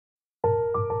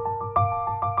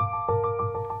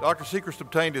Dr. Secrest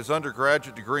obtained his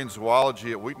undergraduate degree in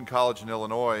zoology at Wheaton College in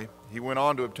Illinois. He went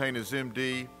on to obtain his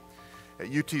MD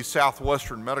at UT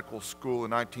Southwestern Medical School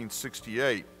in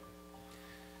 1968.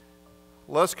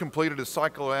 Les completed his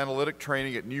psychoanalytic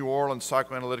training at New Orleans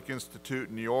Psychoanalytic Institute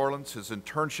in New Orleans, his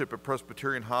internship at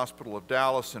Presbyterian Hospital of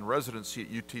Dallas, and residency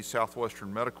at UT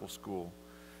Southwestern Medical School.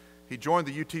 He joined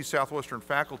the UT Southwestern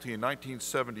faculty in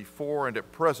 1974 and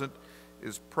at present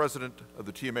is president of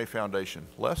the TMA Foundation.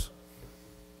 Les?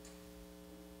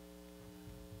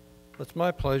 It's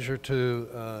my pleasure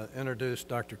to introduce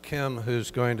Dr. Kim, who's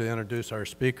going to introduce our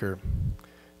speaker.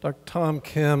 Dr. Tom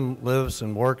Kim lives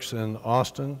and works in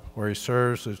Austin, where he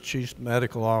serves as Chief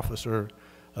Medical Officer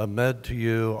of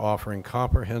Med2U, offering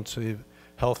comprehensive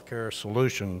healthcare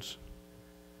solutions.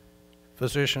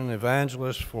 Physician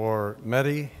evangelist for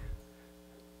Medi,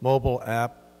 mobile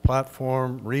app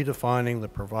platform redefining the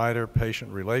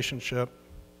provider-patient relationship,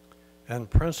 and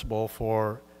principal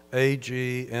for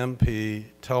AGMP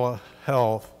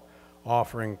Telehealth,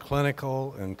 offering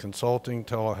clinical and consulting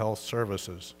telehealth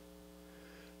services.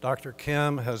 Dr.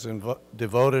 Kim has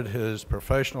devoted his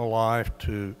professional life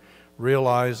to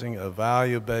realizing a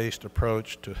value-based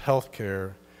approach to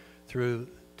healthcare through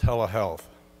telehealth.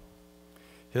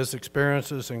 His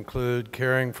experiences include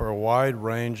caring for a wide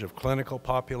range of clinical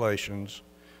populations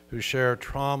who share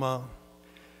trauma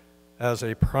as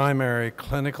a primary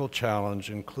clinical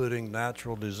challenge, including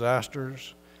natural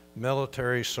disasters,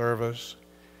 military service,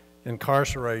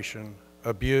 incarceration,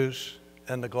 abuse,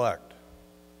 and neglect.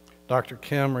 Dr.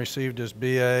 Kim received his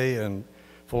BA in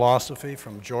philosophy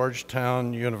from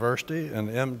Georgetown University and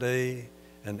MD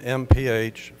and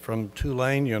MPH from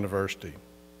Tulane University.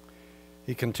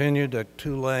 He continued at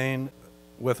Tulane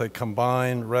with a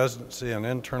combined residency in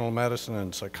internal medicine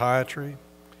and psychiatry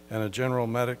and a general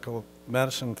medical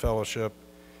medicine fellowship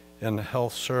in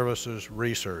health services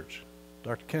research.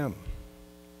 Dr. Kim.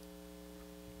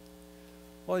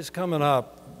 Well, he's coming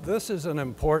up. This is an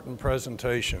important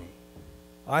presentation.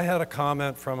 I had a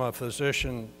comment from a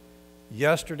physician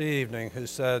yesterday evening who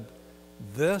said,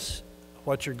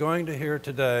 what you're going to hear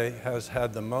today has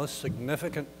had the most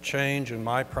significant change in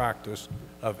my practice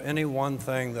of any one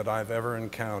thing that I've ever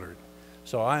encountered.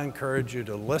 So I encourage you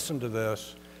to listen to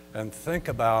this and think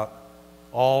about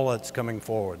all that's coming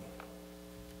forward.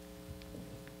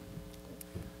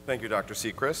 Thank you, Dr.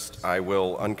 Secrest. I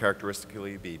will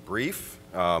uncharacteristically be brief.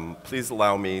 Please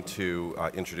allow me to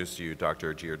introduce to you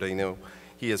Dr. Giardino.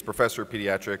 He is Professor of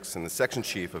Pediatrics and the Section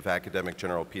Chief of Academic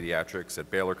General Pediatrics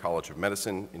at Baylor College of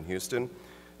Medicine in Houston,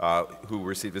 who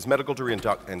received his medical degree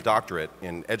and doctorate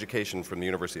in education from the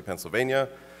University of Pennsylvania,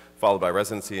 followed by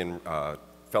residency and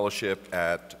fellowship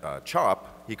at CHOP.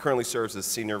 He currently serves as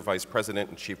Senior Vice President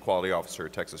and Chief Quality Officer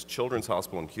at Texas Children's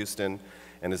Hospital in Houston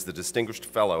and is the Distinguished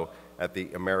Fellow at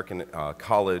the American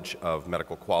College of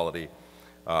Medical Quality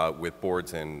with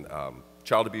boards in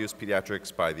child abuse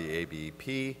pediatrics by the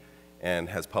ABP, and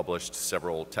has published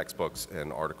several textbooks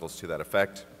and articles to that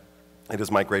effect. It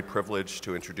is my great privilege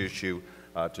to introduce you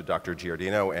to Dr.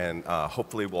 Giardino, and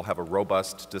hopefully we'll have a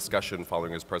robust discussion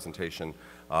following his presentation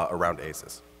around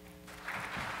ACEs.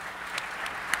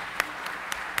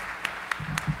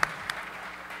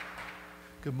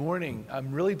 Good morning.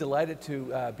 I'm really delighted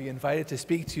to be invited to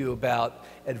speak to you about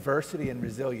adversity and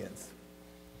resilience.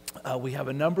 We have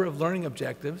a number of learning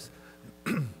objectives,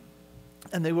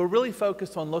 and they were really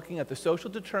focused on looking at the social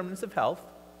determinants of health,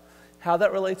 how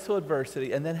that relates to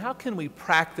adversity, and then how can we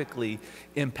practically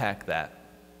impact that.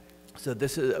 So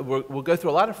we'll go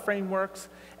through a lot of frameworks,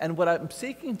 and what I'm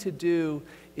seeking to do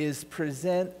is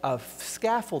present a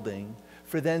scaffolding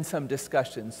for then some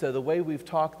discussion. So the way we've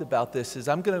talked about this is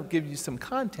I'm going to give you some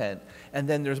content, and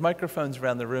then there's microphones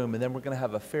around the room, and then we're going to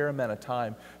have a fair amount of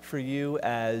time for you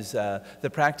as the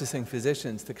practicing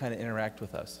physicians to kind of interact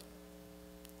with us.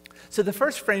 So the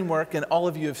first framework, and all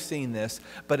of you have seen this,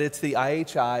 but it's the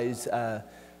IHI's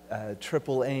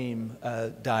triple aim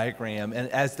diagram. And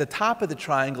as the top of the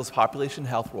triangle is population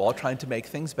health, we're all trying to make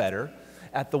things better.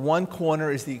 At the one corner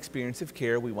is the experience of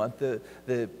care. We want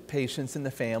the patients and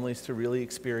the families to really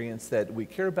experience that we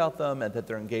care about them and that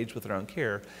they're engaged with their own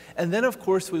care. And then, of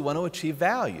course, we want to achieve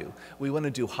value. We want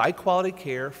to do high-quality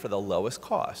care for the lowest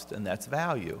cost, and that's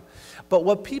value. But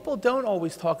what people don't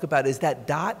always talk about is that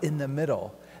dot in the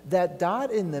middle. That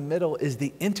dot in the middle is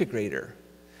the integrator.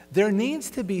 There needs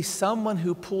to be someone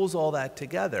who pulls all that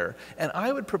together. And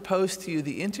I would propose to you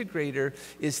the integrator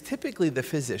is typically the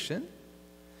physician,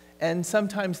 and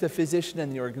sometimes the physician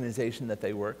and the organization that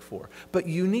they work for. But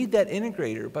you need that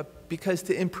integrator, because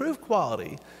to improve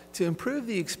quality, to improve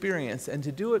the experience, and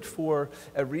to do it for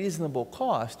a reasonable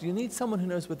cost, you need someone who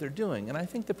knows what they're doing. And I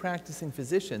think the practicing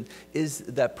physician is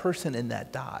that person in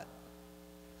that dot.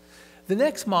 The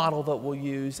next model that we'll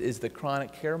use is the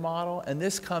chronic care model, and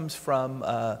this comes from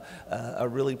a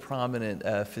really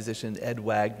prominent physician, Ed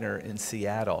Wagner in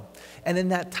Seattle. And in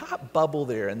that top bubble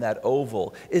there, in that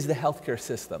oval, is the healthcare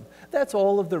system. That's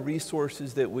all of the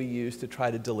resources that we use to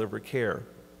try to deliver care.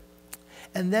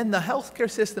 And then the healthcare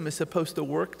system is supposed to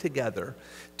work together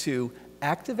to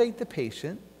activate the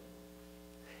patient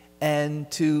and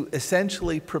to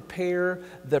essentially prepare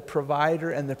the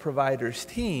provider and the provider's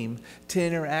team to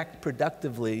interact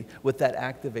productively with that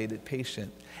activated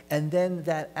patient. And then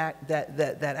that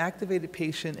activated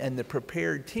patient and the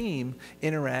prepared team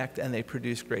interact and they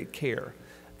produce great care.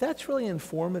 That's really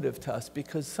informative to us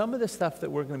because some of the stuff that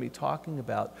we're going to be talking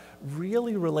about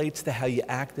really relates to how you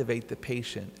activate the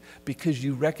patient, because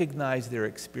you recognize their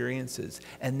experiences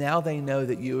and now they know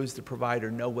that you as the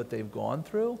provider know what they've gone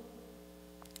through.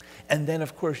 And then,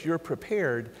 of course, you're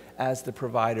prepared as the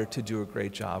provider to do a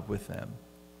great job with them.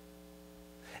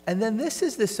 And then this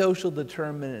is the social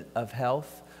determinant of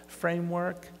health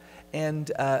framework.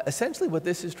 And essentially what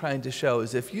this is trying to show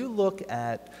is if you look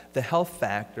at the health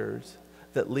factors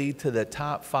that lead to the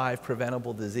top 5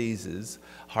 preventable diseases,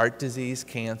 heart disease,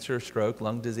 cancer, stroke,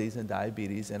 lung disease, and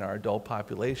diabetes in our adult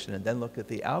population, and then look at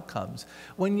the outcomes,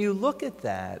 when you look at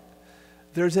that,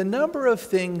 there's a number of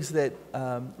things that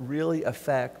really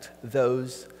affect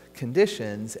those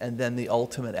conditions and then the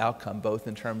ultimate outcome, both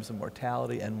in terms of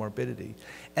mortality and morbidity.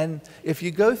 And if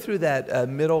you go through that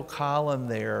middle column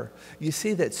there, you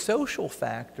see that social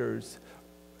factors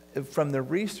from the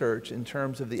research in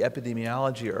terms of the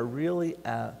epidemiology are really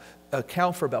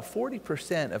account for about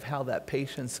 40% of how that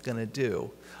patient's going to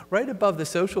do. Right above the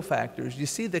social factors, you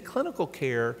see the clinical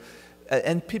care.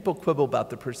 And people quibble about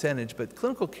the percentage, but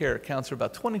clinical care accounts for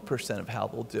about 20% of how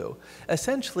they'll do.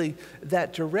 Essentially,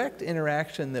 that direct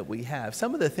interaction that we have,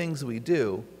 some of the things we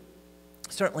do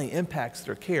certainly impacts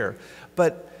their care,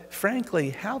 but frankly,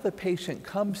 how the patient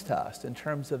comes to us in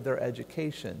terms of their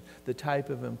education, the type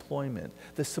of employment,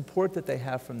 the support that they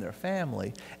have from their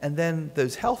family, and then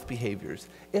those health behaviors.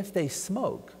 If they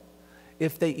smoke,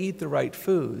 if they eat the right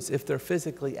foods, if they're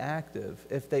physically active,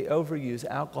 if they overuse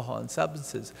alcohol and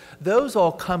substances, those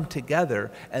all come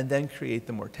together and then create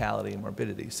the mortality and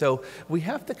morbidity. So we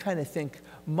have to kind of think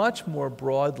much more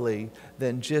broadly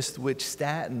than just which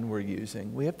statin we're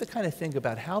using. We have to kind of think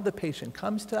about how the patient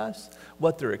comes to us,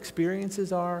 what their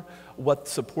experiences are, what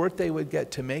support they would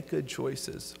get to make good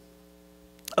choices.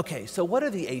 Okay, so what are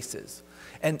the ACEs?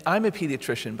 And I'm a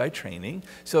pediatrician by training,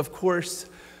 so of course,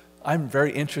 I'm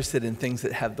very interested in things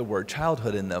that have the word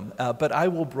childhood in them, but I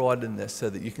will broaden this so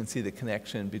that you can see the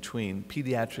connection between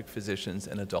pediatric physicians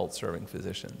and adult serving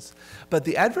physicians. But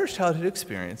the adverse childhood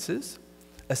experiences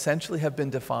essentially have been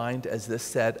defined as this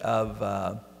set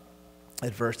of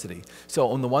adversity. So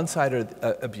on the one side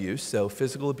are abuse, so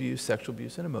physical abuse, sexual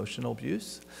abuse, and emotional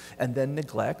abuse, and then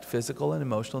neglect, physical and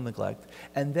emotional neglect,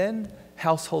 and then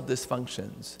household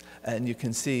dysfunctions. And you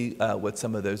can see what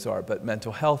some of those are, but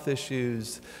mental health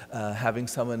issues, having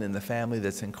someone in the family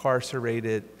that's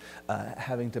incarcerated,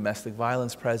 having domestic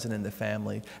violence present in the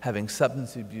family, having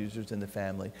substance abusers in the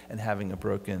family, and having a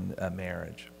broken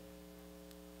marriage.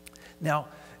 Now,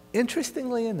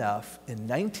 interestingly enough, in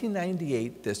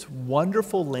 1998, this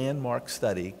wonderful landmark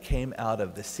study came out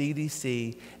of the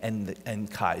CDC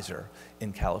and Kaiser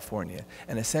in California.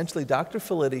 And essentially, Dr.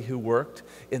 Felitti, who worked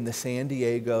in the San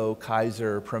Diego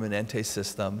Kaiser Permanente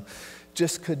system,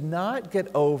 just could not get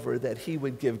over that he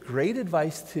would give great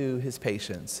advice to his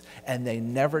patients, and they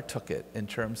never took it in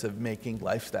terms of making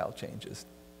lifestyle changes.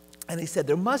 And he said,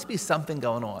 there must be something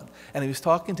going on. And he was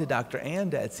talking to Dr.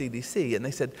 Anda at CDC, and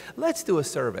they said, let's do a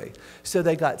survey. So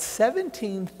they got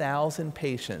 17,000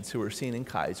 patients who were seen in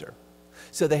Kaiser.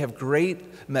 So they have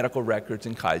great medical records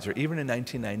in Kaiser, even in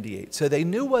 1998. So they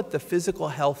knew what the physical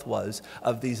health was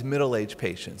of these middle-aged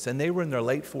patients, and they were in their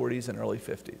late 40s and early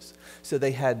 50s. So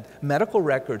they had medical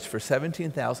records for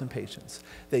 17,000 patients.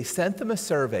 They sent them a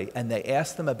survey, and they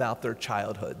asked them about their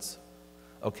childhoods,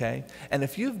 okay? And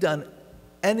if you've done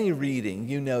any reading,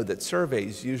 you know that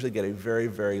surveys usually get a very,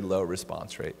 very low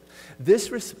response rate.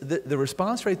 The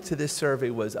response rate to this survey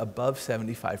was above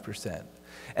 75%.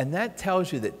 And that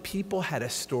tells you that people had a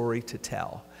story to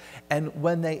tell. And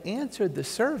when they answered the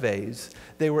surveys,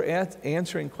 they were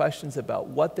answering questions about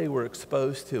what they were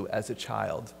exposed to as a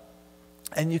child.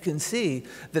 And you can see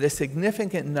that a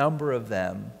significant number of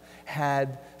them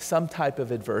had some type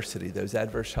of adversity, those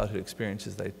adverse childhood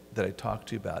experiences that I talked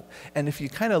to you about. And if you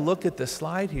kind of look at the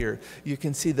slide here, you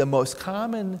can see the most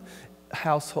common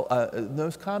adverse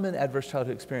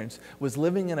childhood experience was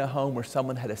living in a home where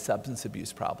someone had a substance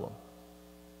abuse problem.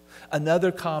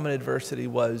 Another common adversity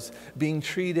was being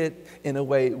treated in a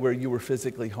way where you were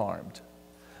physically harmed.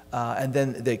 And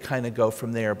then they kind of go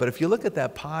from there. But if you look at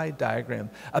that pie diagram,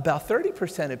 about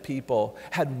 30% of people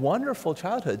had wonderful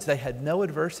childhoods. They had no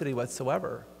adversity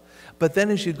whatsoever. But then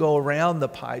as you go around the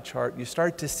pie chart, you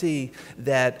start to see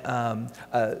that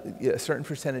a certain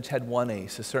percentage had 1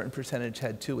 ace, a certain percentage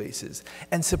had 2 aces.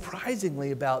 And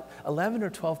surprisingly, about 11 or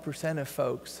 12% of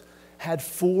folks had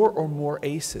 4 or more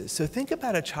aces. So think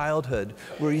about a childhood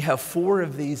where you have 4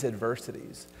 of these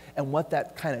adversities and what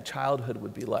that kind of childhood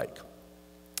would be like.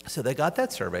 So they got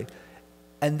that survey,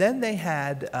 and then they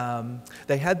had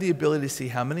the ability to see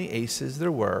how many aces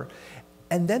there were,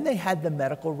 and then they had the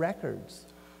medical records.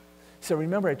 So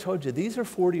remember, I told you, these are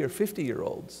 40 or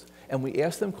 50-year-olds, and we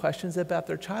asked them questions about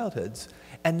their childhoods,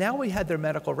 and now we had their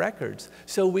medical records.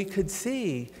 So we could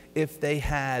see if they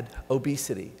had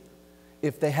obesity,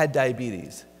 if they had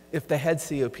diabetes, if they had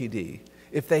COPD,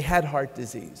 if they had heart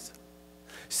disease.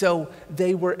 So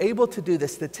they were able to do the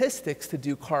statistics to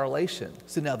do correlation.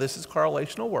 So now this is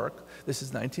correlational work. This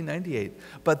is 1998.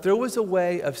 But there was a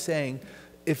way of saying,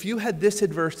 if you had this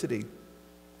adversity,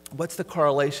 what's the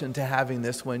correlation to having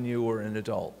this when you were an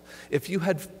adult? If you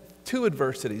had 2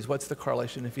 adversities, what's the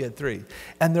correlation if you had 3?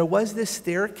 And there was this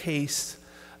staircase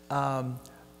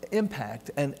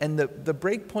impact, and the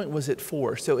break point was at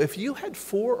 4. So if you had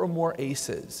 4 or more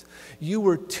aces, you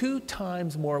were 2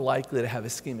 times more likely to have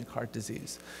ischemic heart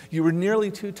disease. You were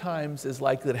nearly 2 times as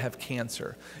likely to have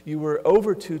cancer. You were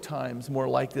over 2 times more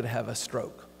likely to have a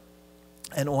stroke,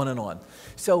 and on and on.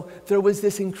 So there was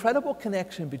this incredible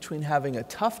connection between having a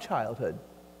tough childhood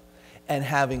and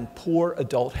having poor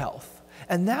adult health.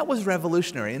 And that was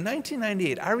revolutionary. In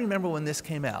 1998, I remember when this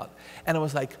came out, and I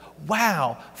was like,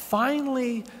 wow,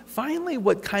 finally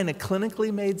what kind of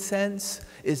clinically made sense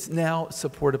is now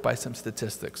supported by some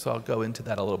statistics. So I'll go into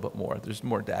that a little bit more. There's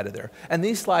more data there. And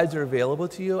these slides are available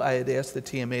to you. I had asked the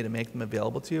TMA to make them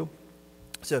available to you.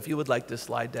 So if you would like this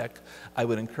slide deck, I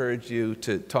would encourage you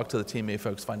to talk to the TMA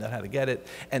folks, find out how to get it.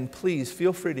 And please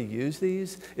feel free to use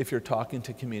these if you're talking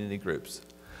to community groups.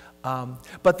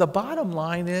 But the bottom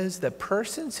line is that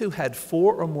persons who had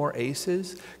 4 or more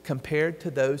aces compared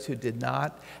to those who did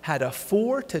not had a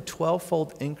 4 to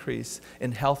 12-fold increase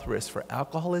in health risk for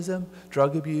alcoholism,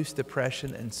 drug abuse,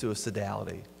 depression, and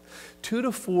suicidality. 2 to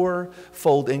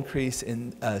 4-fold increase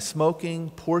in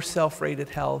smoking, poor self-rated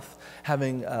health,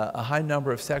 having a high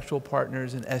number of sexual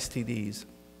partners and STDs.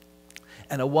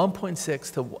 And a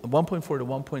 1.4 to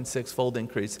 1.6-fold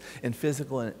increase in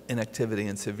physical inactivity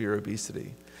and severe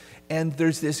obesity. And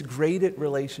there's this graded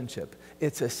relationship.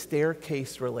 It's a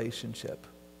staircase relationship.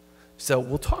 So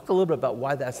we'll talk a little bit about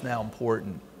why that's now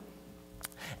important.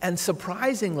 And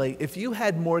surprisingly, if you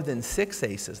had more than 6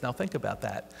 aces, now think about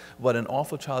that, what an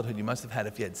awful childhood you must have had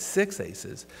if you had 6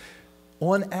 aces.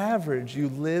 On average, you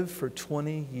live for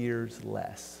 20 years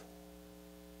less.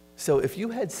 So if you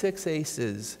had 6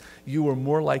 aces, you were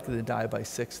more likely to die by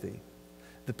 60.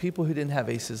 The people who didn't have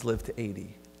aces lived to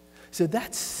 80. So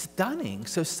that's stunning.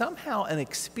 So somehow an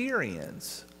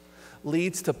experience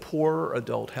leads to poorer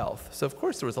adult health. So of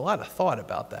course there was a lot of thought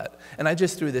about that. And I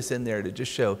just threw this in there to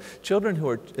just show children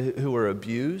who are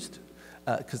abused,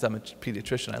 because I'm a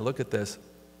pediatrician, I look at this.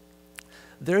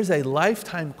 There's a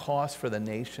lifetime cost for the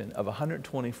nation of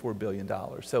 $124 billion.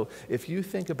 So if you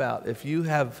think about, if you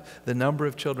have the number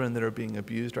of children that are being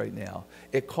abused right now,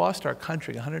 it cost our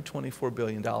country $124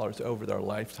 billion over their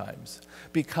lifetimes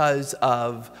because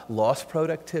of lost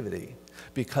productivity,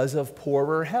 because of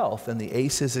poorer health, and the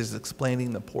ACEs is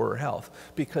explaining the poorer health,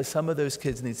 because some of those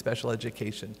kids need special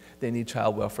education, they need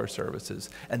child welfare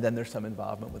services, and then there's some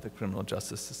involvement with the criminal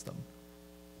justice system.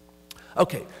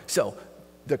 Okay, so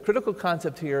the critical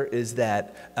concept here is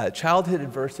that childhood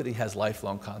adversity has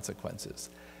lifelong consequences.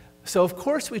 So of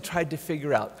course we tried to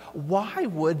figure out, why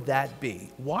would that be?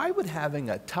 Why would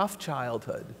having a tough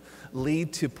childhood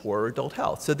lead to poorer adult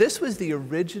health? So this was the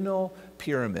original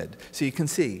pyramid. So you can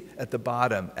see at the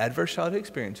bottom, adverse childhood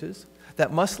experiences.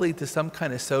 That must lead to some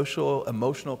kind of social,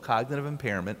 emotional, cognitive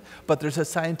impairment, but there's a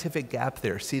scientific gap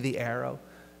there. See the arrow?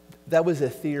 That was a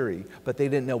theory, but they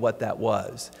didn't know what that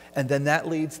was. And then that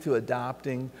leads to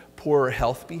adopting poorer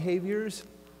health behaviors,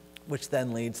 which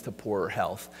then leads to poorer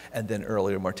health and then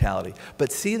earlier mortality.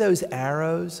 But see those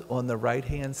arrows on the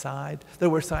right-hand side? There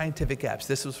were scientific gaps.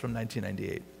 This was from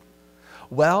 1998.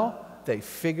 Well, they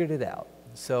figured it out.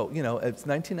 So, it's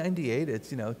 1998, it's,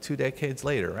 2 decades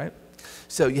later, right?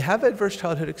 So you have adverse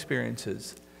childhood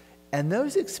experiences, and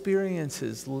those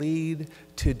experiences lead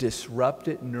to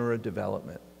disrupted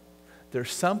neurodevelopment.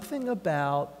 There's something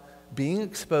about being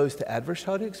exposed to adverse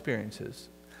childhood experiences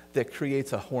that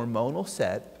creates a hormonal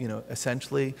set.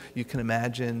 Essentially, you can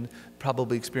imagine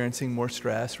probably experiencing more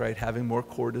stress, right? Having more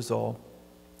cortisol.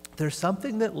 There's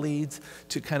something that leads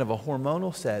to kind of a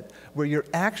hormonal set where your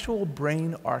actual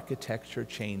brain architecture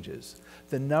changes.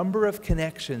 The number of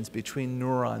connections between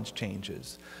neurons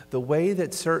changes. The way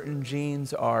that certain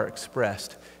genes are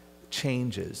expressed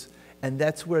changes. And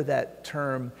that's where that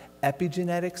term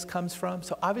epigenetics comes from.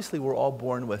 So obviously we're all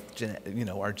born with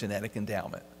our genetic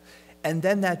endowment. And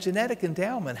then that genetic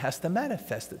endowment has to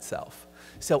manifest itself.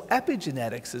 So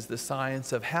epigenetics is the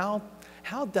science of how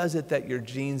does it that your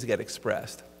genes get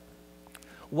expressed?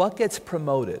 What gets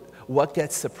promoted? What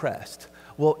gets suppressed?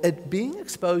 Well, being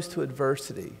exposed to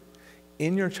adversity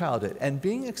in your childhood and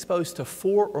being exposed to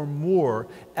 4 or more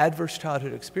adverse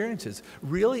childhood experiences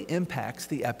really impacts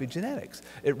the epigenetics.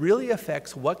 It really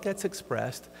affects what gets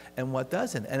expressed and what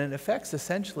doesn't. And it affects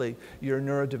essentially your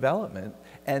neurodevelopment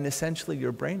and essentially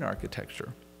your brain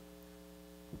architecture.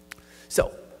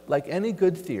 So, like any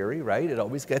good theory, right, it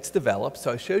always gets developed.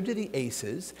 So I showed you the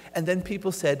ACEs, and then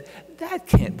people said, that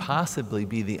can't possibly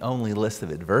be the only list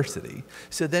of adversity.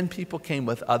 So then people came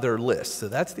with other lists. So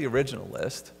that's the original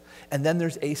list. And then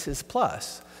there's ACEs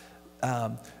plus.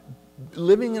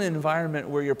 Living in an environment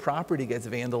where your property gets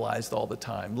vandalized all the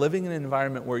time, living in an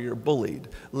environment where you're bullied,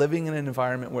 living in an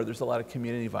environment where there's a lot of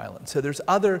community violence. So there's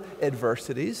other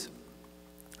adversities.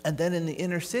 And then in the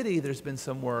inner city, there's been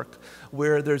some work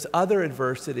where there's other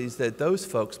adversities that those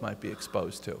folks might be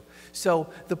exposed to.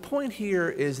 So the point here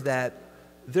is that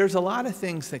there's a lot of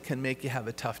things that can make you have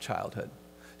a tough childhood.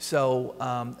 So,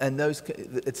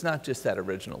 it's not just that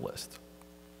original list.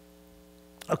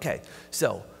 Okay,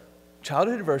 so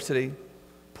childhood adversity,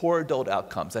 poor adult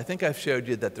outcomes. I think I've showed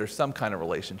you that there's some kind of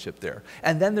relationship there.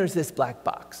 And then there's this black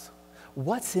box.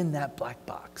 What's in that black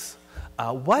box?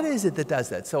 What is it that does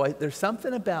that? So there's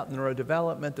something about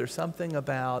neurodevelopment, there's something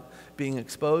about being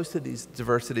exposed to these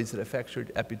diversities that affects your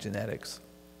epigenetics.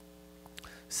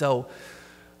 So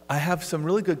I have some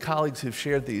really good colleagues who've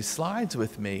shared these slides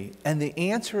with me, and the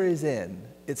answer is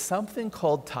it's something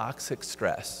called toxic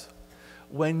stress.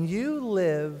 When you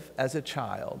live as a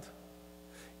child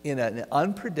in an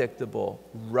unpredictable,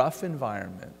 rough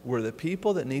environment where the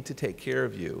people that need to take care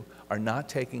of you are not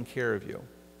taking care of you,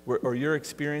 or you're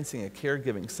experiencing a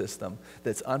caregiving system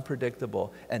that's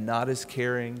unpredictable and not as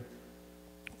caring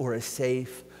or as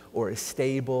safe or as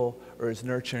stable or as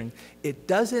nurturing, it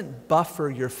doesn't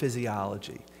buffer your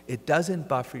physiology. It doesn't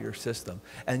buffer your system.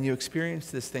 And you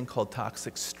experience this thing called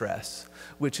toxic stress,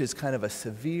 which is kind of a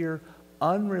severe,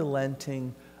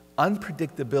 unrelenting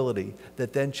unpredictability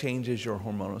that then changes your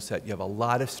hormonal set. You have a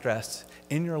lot of stress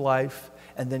in your life,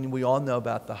 and then we all know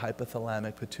about the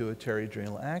hypothalamic pituitary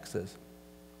adrenal axis.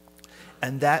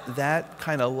 And that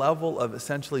kind of level of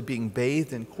essentially being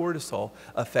bathed in cortisol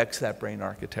affects that brain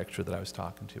architecture that I was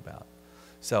talking to you about.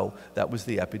 So that was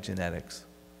the epigenetics.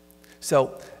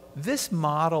 So this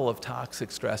model of toxic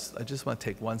stress, I just want to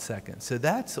take 1 second. So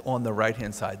that's on the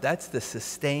right-hand side. That's the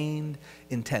sustained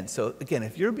intent. So again,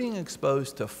 if you're being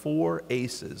exposed to 4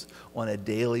 ACEs on a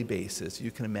daily basis, you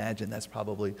can imagine that's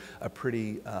probably a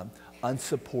pretty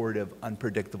unsupportive,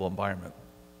 unpredictable environment.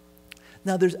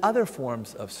 Now, there's other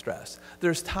forms of stress.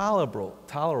 There's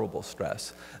tolerable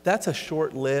stress. That's a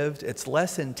short-lived, it's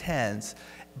less intense,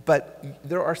 but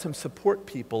there are some support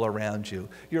people around you.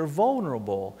 You're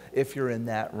vulnerable if you're in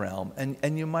that realm.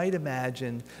 And you might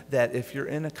imagine that if you're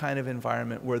in a kind of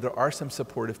environment where there are some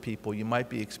supportive people, you might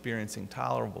be experiencing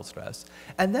tolerable stress.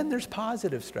 And then there's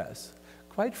positive stress.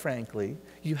 Quite frankly,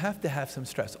 you have to have some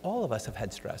stress. All of us have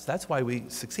had stress. That's why we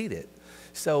succeeded.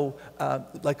 So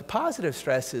like positive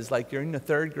stress is like you're in the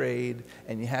 3rd grade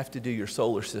and you have to do your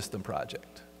solar system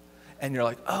project. And you're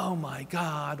like, oh my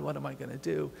God, what am I going to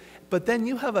do? But then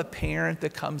you have a parent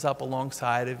that comes up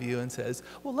alongside of you and says,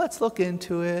 well, let's look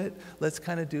into it. Let's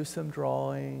kind of do some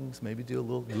drawings, maybe do a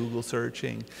little Google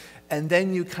searching. And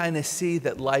then you kind of see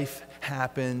that life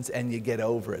happens and you get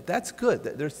over it. That's good.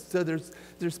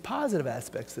 There's positive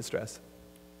aspects to stress.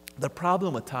 The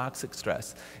problem with toxic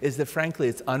stress is that, frankly,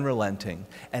 it's unrelenting,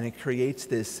 and it creates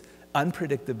this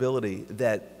unpredictability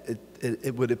that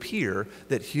it would appear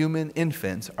that human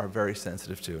infants are very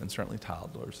sensitive to, and certainly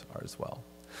toddlers are as well.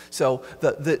 So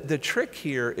the trick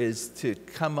here is to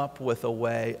come up with a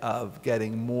way of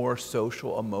getting more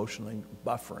social emotional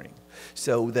buffering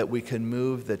so that we can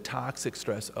move the toxic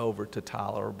stress over to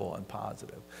tolerable and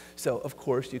positive. So of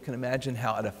course you can imagine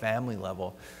how at a family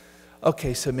level,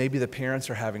 okay, so maybe the parents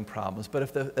are having problems, but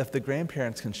if the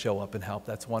grandparents can show up and help,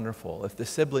 that's wonderful. If the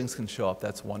siblings can show up,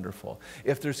 that's wonderful.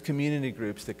 If there's community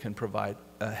groups that can provide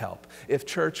help. If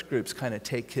church groups kind of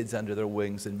take kids under their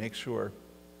wings and make sure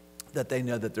that they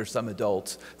know that there's some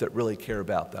adults that really care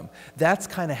about them. That's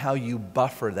kind of how you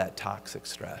buffer that toxic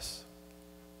stress.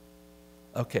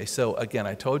 Okay, so again,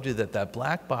 I told you that that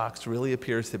black box really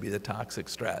appears to be the toxic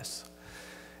stress.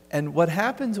 And what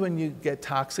happens when you get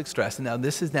toxic stress, and now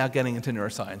this is now getting into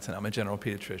neuroscience, and I'm a general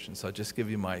pediatrician, so I'll just give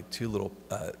you my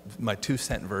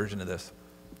two-cent version of this.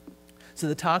 So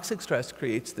the toxic stress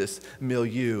creates this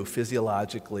milieu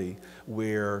physiologically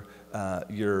where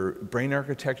your brain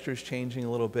architecture is changing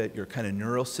a little bit, your kind of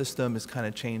neural system is kind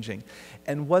of changing.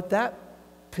 And what that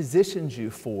positions you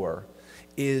for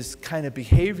is kind of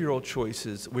behavioral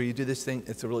choices where you do this thing,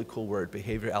 it's a really cool word,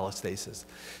 behavior allostasis.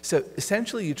 So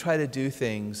essentially you try to do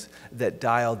things that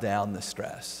dial down the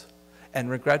stress. And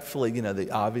regretfully, you know,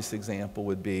 the obvious example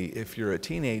would be if you're a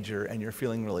teenager and you're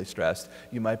feeling really stressed,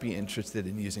 you might be interested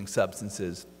in using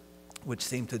substances which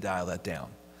seem to dial that down.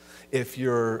 If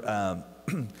you're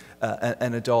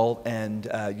an adult and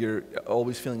you're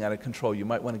always feeling out of control, you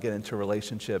might want to get into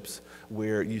relationships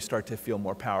where you start to feel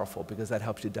more powerful because that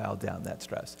helps you dial down that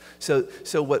stress. So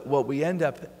what we end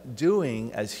up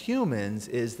doing as humans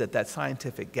is that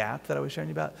scientific gap that I was showing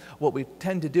you about, what we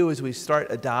tend to do is we start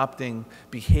adopting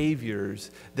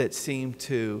behaviors that seem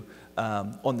to,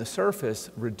 on the surface,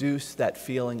 reduce that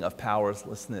feeling of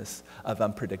powerlessness, of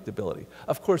unpredictability.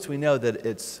 Of course, we know that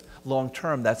it's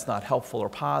long-term, that's not helpful or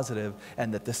positive,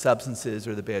 and that the substances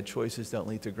or the bad choices don't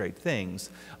lead to great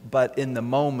things, but in the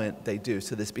moment they do.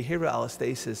 So this behavioral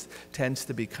allostasis tends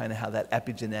to be kind of how that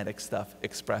epigenetic stuff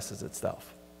expresses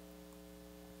itself.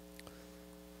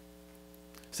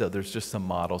 So there's just some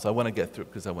models. I want to get through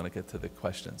because I want to get to the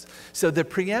questions. So the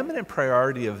preeminent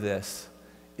priority of this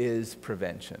is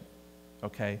prevention,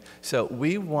 okay? So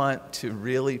we want to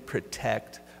really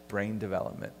protect brain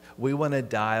development. We want to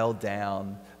dial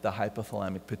down the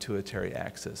hypothalamic pituitary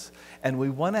axis. And we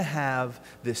want to have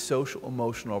this social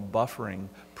emotional buffering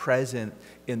present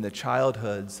in the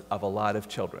childhoods of a lot of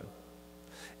children.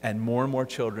 And more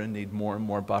children need more and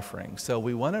more buffering. So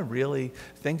we want to really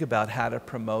think about how to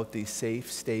promote these safe,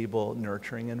 stable,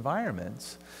 nurturing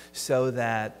environments so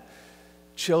that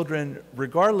children,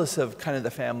 regardless of kind of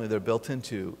the family they're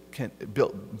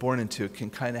born into, can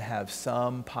kind of have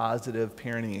some positive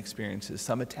parenting experiences,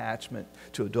 some attachment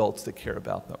to adults that care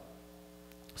about them.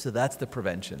 So that's the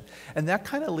prevention. And that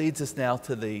kind of leads us now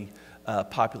to the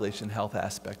population health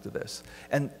aspect of this.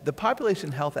 And the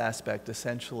population health aspect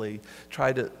essentially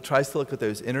tries to look at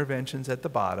those interventions at the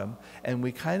bottom, and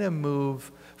we kind of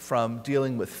move from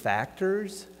dealing with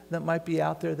factors that might be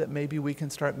out there that maybe we can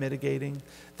start mitigating.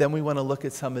 Then we want to look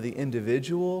at some of the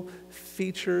individual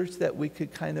features that we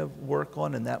could kind of work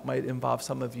on, and that might involve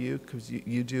some of you because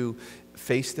you do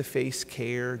face-to-face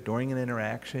care during an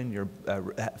interaction, you're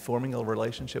forming a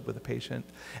relationship with a patient.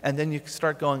 And then you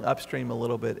start going upstream a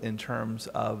little bit in terms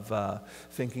of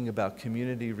thinking about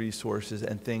community resources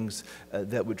and things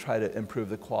that would try to improve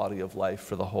the quality of life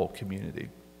for the whole community.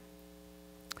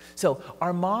 So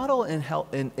our model in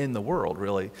health, in the world,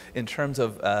 really, in terms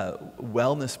of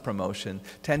wellness promotion,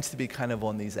 tends to be kind of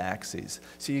on these axes.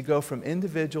 So you go from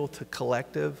individual to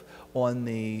collective on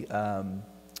the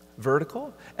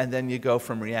vertical, and then you go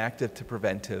from reactive to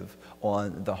preventive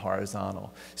on the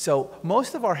horizontal. So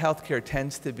most of our healthcare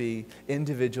tends to be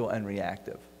individual and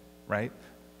reactive, right?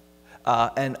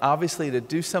 And obviously to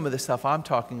do some of the stuff I'm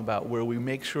talking about where we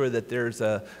make sure that there's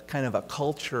a kind of a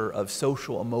culture of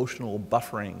social emotional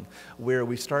buffering where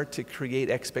we start to create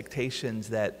expectations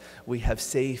that we have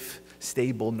safe,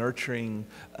 stable, nurturing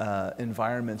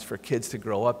environments for kids to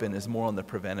grow up in is more on the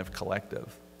preventive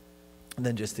collective. And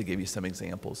then just to give you some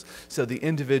examples. So the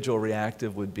individual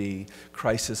reactive would be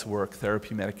crisis work,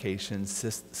 therapy medications,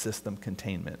 system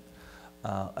containment.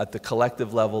 At the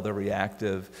collective level, the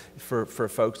reactive, for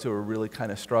folks who are really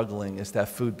kind of struggling, is to have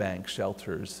food banks,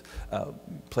 shelters,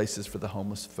 places for the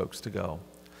homeless folks to go.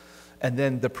 And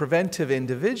then the preventive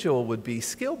individual would be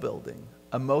skill building,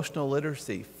 emotional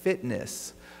literacy,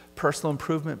 fitness, personal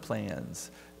improvement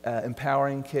plans,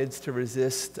 empowering kids to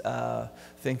resist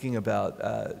thinking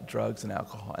about drugs and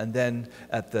alcohol. And then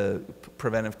at the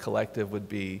preventive collective would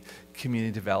be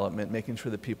community development, making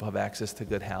sure that people have access to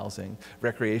good housing,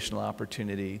 recreational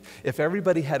opportunity. If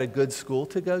everybody had a good school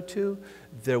to go to,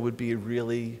 there would be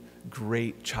really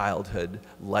great childhood,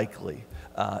 likely.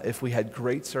 If we had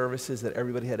great services that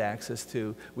everybody had access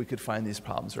to, we could find these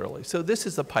problems early. So this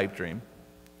is a pipe dream,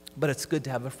 but it's good to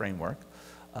have a framework.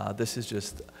 This is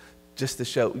just to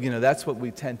show, that's what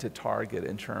we tend to target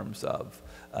in terms of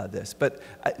this. But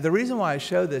the reason why I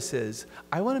show this is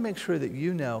I want to make sure that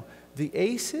you know the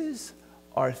ACEs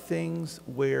are things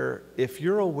where if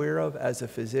you're aware of as a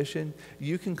physician,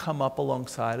 you can come up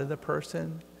alongside of the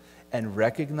person and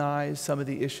recognize some of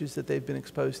the issues that they've been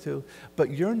exposed to, but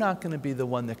you're not going to be the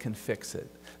one that can fix it.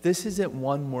 This isn't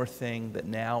one more thing that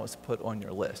now is put on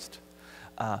your list.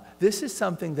 This is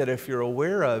something that if you're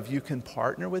aware of, you can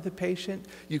partner with a patient,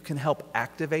 you can help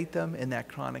activate them in that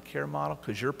chronic care model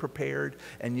because you're prepared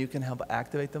and you can help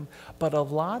activate them. But a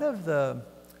lot of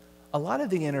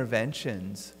the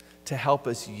interventions to help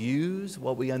us use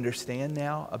what we understand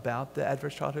now about the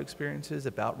adverse childhood experiences,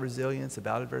 about resilience,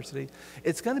 about adversity,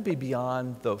 it's going to be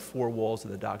beyond the four walls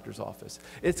of the doctor's office.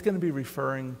 It's going to be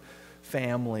referring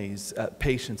families,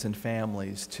 patients and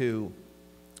families to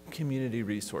community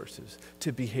resources,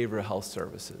 to behavioral health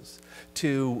services,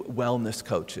 to wellness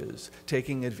coaches,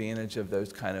 taking advantage of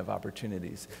those kind of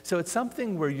opportunities. So it's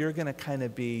something where you're going to kind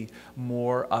of be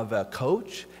more of a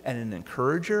coach and an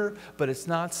encourager, but it's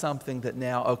not something that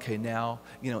now, okay, now,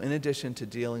 in addition to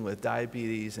dealing with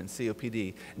diabetes and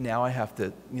COPD, now I have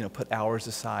to, put hours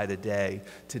aside a day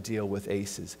to deal with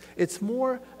ACEs. It's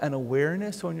more an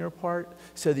awareness on your part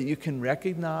so that you can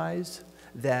recognize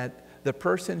that the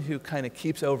person who kind of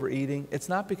keeps overeating, it's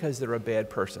not because they're a bad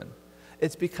person.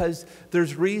 It's because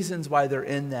there's reasons why they're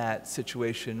in that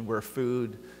situation where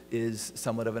food is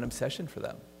somewhat of an obsession for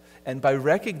them. And by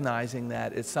recognizing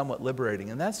that, it's somewhat liberating.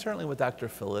 And that's certainly what Dr.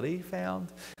 Filitti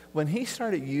found. When he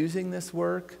started using this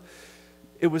work,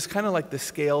 it was kind of like the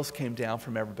scales came down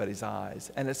from everybody's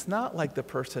eyes. And it's not like the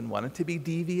person wanted to be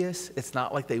devious. It's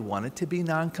not like they wanted to be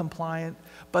non-compliant.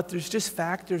 But there's just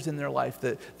factors in their life,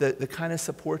 that the kind of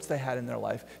supports they had in their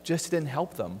life just didn't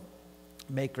help them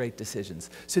make great decisions.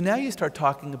 So now you start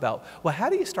talking about, well, how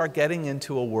do you start getting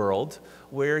into a world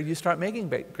where you start making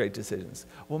great decisions?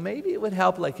 Well, maybe it would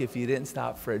help like if you didn't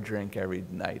stop for a drink every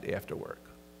night after work.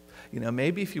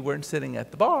 Maybe if you weren't sitting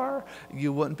at the bar,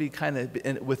 you wouldn't be kind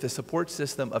of with a support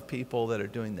system of people that are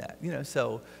doing that.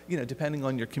 So, depending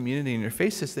on your community and your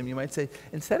faith system, you might say,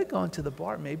 instead of going to the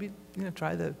bar, maybe,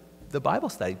 try the Bible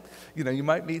study. You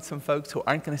might meet some folks who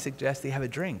aren't going to suggest they have a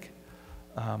drink.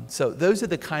 So those are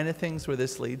the kind of things where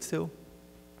this leads to.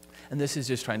 And this is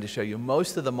just trying to show you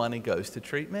most of the money goes to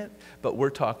treatment, but we're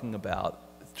talking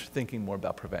about thinking more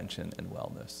about prevention and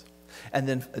wellness. And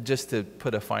then just to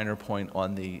put a finer point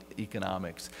on the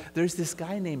economics, there's this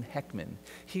guy named Heckman.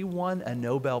 He won a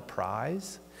Nobel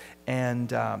Prize,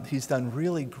 and he's done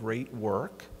really great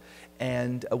work.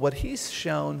 And what he's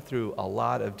shown through a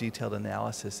lot of detailed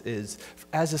analysis is,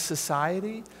 as a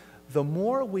society, the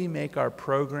more we make our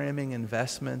programming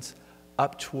investments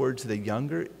up towards the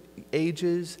younger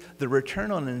ages, the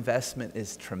return on investment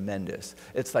is tremendous.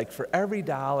 It's like for every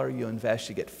dollar you invest,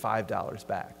 you get $5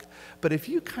 back. But if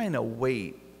you kind of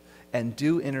wait and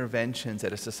do interventions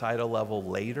at a societal level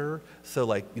later, so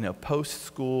like,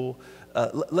 post-school,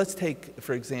 let's take,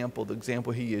 for example, the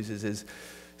example he uses is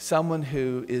someone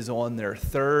who is on their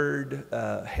third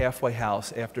halfway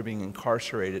house after being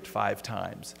incarcerated 5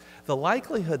 times. The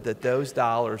likelihood that those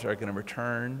dollars are going to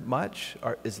return much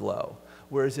is low.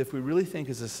 Whereas if we really think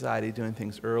as a society doing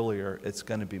things earlier, it's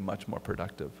going to be much more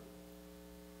productive.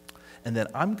 And then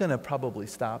I'm going to probably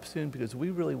stop soon because we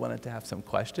really wanted to have some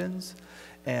questions.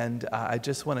 And I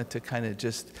just wanted to kind of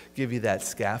just give you that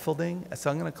scaffolding.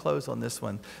 So I'm going to close on this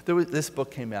one. This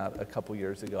book came out a couple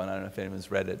years ago, and I don't know if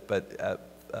anyone's read it,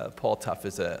 but Paul Tuff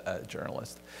is a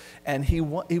journalist. And he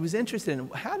was interested in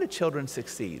how do children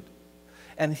succeed?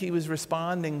 And he was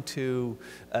responding to,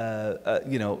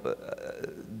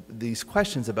 these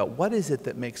questions about what is it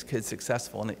that makes kids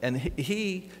successful. And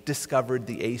he discovered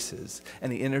the ACEs,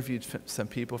 and he interviewed some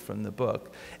people from the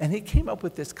book. And he came up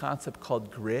with this concept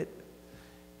called grit.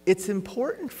 It's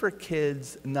important for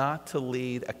kids not to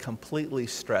lead a completely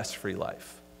stress-free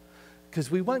life, because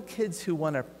we want kids who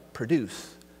want to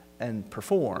produce and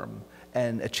perform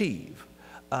and achieve.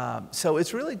 So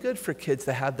it's really good for kids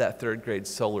to have that 3rd grade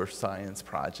solar science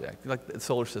project, like the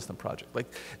solar system project. Like,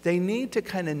 they need to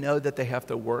kind of know that they have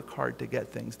to work hard to get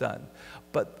things done.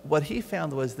 But what he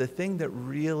found was the thing that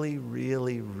really,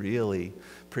 really, really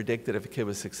predicted if a kid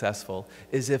was successful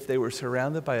is if they were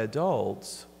surrounded by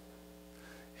adults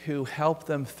who helped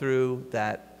them through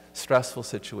that stressful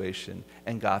situation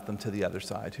and got them to the other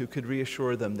side, who could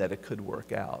reassure them that it could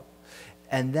work out.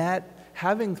 And that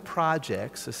having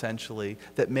projects, essentially,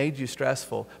 that made you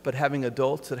stressful, but having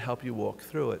adults that help you walk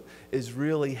through it is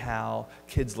really how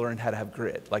kids learn how to have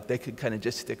grit. Like they could kind of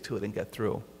just stick to it and get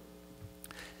through.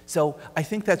 So I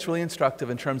think that's really instructive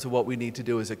in terms of what we need to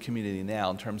do as a community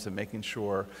now, in terms of making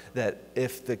sure that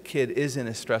if the kid is in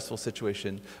a stressful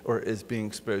situation or is being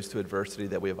exposed to adversity,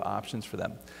 that we have options for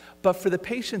them. But for the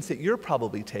patients that you're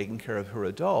probably taking care of who are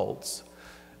adults,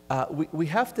 we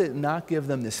have to not give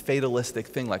them this fatalistic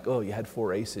thing like, oh, you had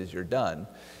 4 aces, you're done.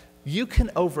 You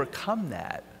can overcome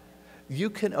that. You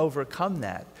can overcome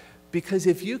that. Because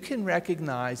if you can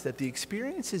recognize that the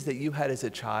experiences that you had as a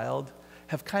child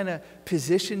have kind of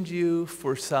positioned you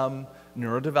for some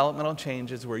neurodevelopmental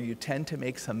changes where you tend to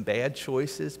make some bad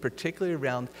choices, particularly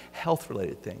around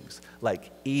health-related things like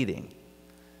eating,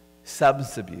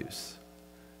 substance abuse,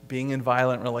 being in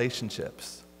violent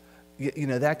relationships, you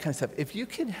know, that kind of stuff. If you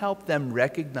can help them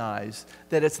recognize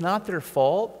that it's not their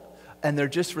fault and they're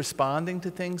just responding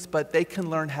to things, but they can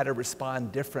learn how to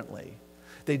respond differently.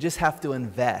 They just have to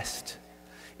invest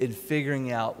in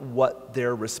figuring out what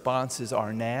their responses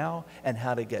are now and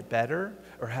how to get better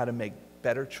or how to make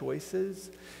better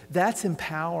choices. That's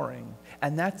empowering,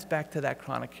 and that's back to that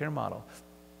chronic care model.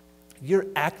 You're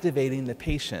activating the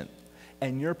patient,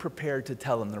 and you're prepared to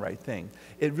tell them the right thing.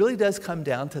 It really does come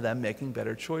down to them making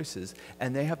better choices,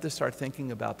 and they have to start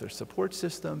thinking about their support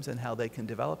systems and how they can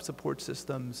develop support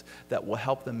systems that will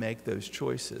help them make those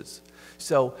choices.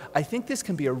 So I think this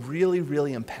can be a really,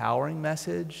 really empowering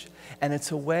message, and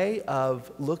it's a way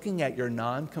of looking at your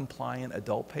non-compliant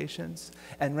adult patients,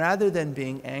 and rather than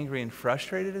being angry and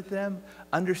frustrated at them,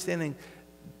 understanding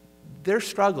they're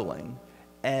struggling,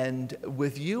 and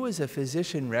with you as a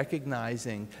physician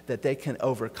recognizing that they can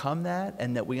overcome that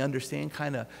and that we understand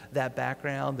kind of that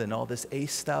background and all this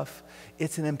ACE stuff,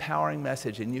 it's an empowering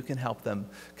message, and you can help them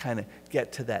kind of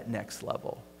get to that next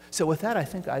level. So with that, I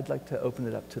think I'd like to open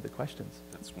it up to the questions.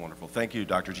 That's wonderful. Thank you,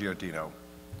 Dr. Giardino.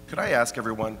 Could I ask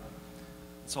everyone,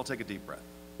 let's all take a deep breath.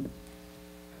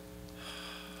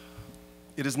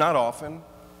 It is not often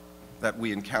that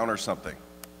we encounter something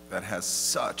that has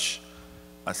such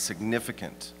a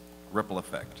significant ripple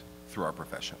effect through our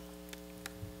profession.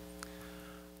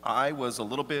 I was a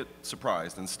little bit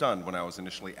surprised and stunned when I was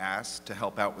initially asked to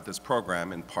help out with this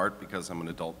program, in part because I'm an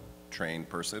adult trained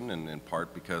person and in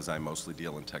part because I mostly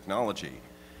deal in technology.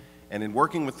 And in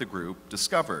working with the group,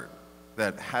 discovered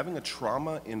that having a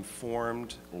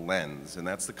trauma-informed lens, and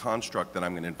that's the construct that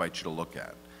I'm going to invite you to look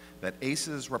at, that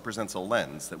ACEs represents a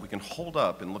lens that we can hold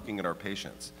up in looking at our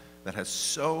patients that has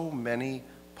so many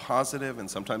positive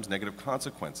and sometimes negative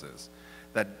consequences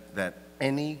that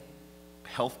any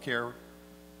healthcare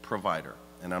provider,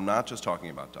 and I'm not just talking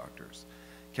about doctors,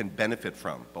 can benefit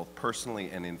from, both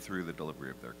personally and through the delivery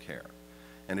of their care.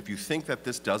 And if you think that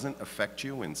this doesn't affect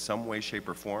you in some way, shape,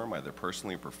 or form, either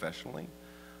personally or professionally,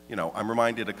 you know, I'm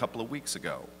reminded a couple of weeks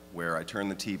ago where I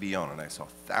turned the TV on and I saw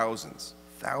thousands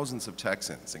of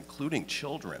Texans, including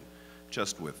children,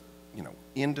 just with, you know,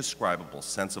 indescribable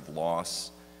sense of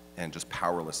loss and just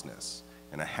powerlessness.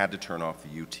 And I had to turn off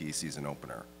the UT season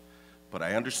opener. But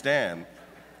I understand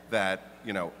that,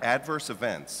 you know, adverse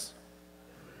events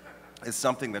is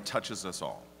something that touches us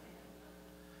all.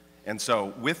 And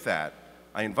so with that,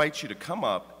 I invite you to come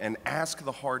up and ask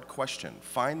the hard question.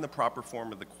 Find the proper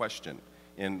form of the question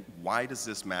in why does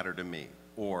this matter to me?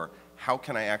 Or how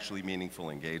can I actually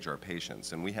meaningfully engage our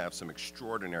patients? And we have some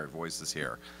extraordinary voices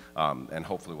here, and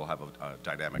hopefully we'll have a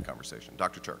dynamic conversation.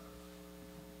 Dr. Turk.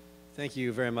 Thank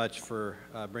you very much for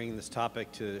bringing this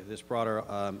topic to this broader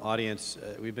audience.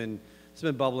 It's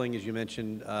been bubbling, as you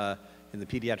mentioned, in the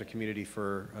pediatric community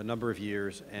for a number of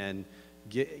years, and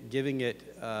giving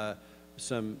it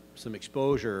some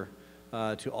exposure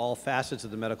to all facets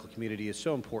of the medical community is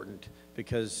so important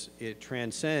because it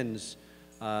transcends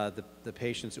the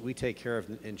patients that we take care of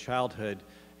in childhood,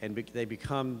 and they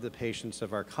become the patients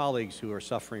of our colleagues who are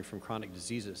suffering from chronic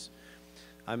diseases.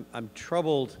 I'm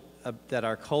troubled that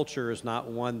our culture is not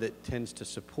one that tends to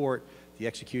support the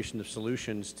execution of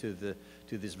solutions to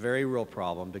this very real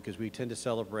problem, because we tend to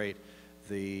celebrate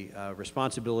the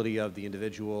responsibility of the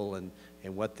individual and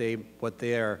what they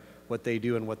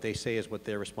do and what they say is what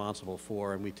they're responsible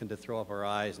for, and we tend to throw up our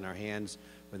eyes and our hands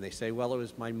when they say, well, it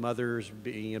was my mother's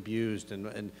being abused,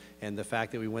 and the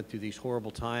fact that we went through these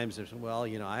horrible times, well,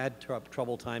 you know, I had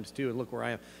troubled times too, and look where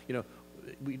I am. You know,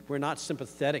 we're not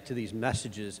sympathetic to these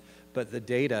messages, but the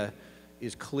data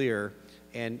is clear,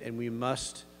 and we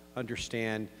must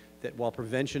understand that while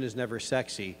prevention is never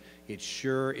sexy, it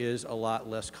sure is a lot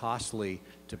less costly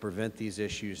to prevent these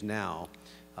issues now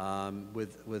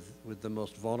with the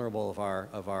most vulnerable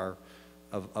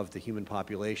of the human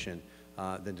population.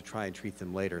 than to try and treat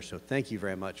them later. So thank you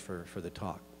very much for the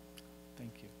talk.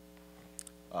 Thank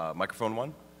you. Microphone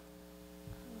 1.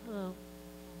 Hello.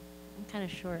 I'm kind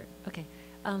of short. Okay.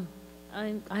 I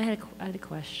had a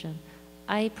question.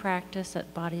 I practice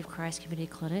at Body of Christ Community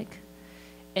Clinic,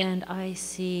 and I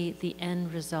see the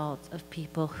end result of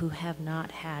people who have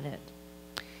not had it.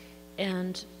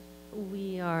 And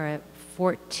we are a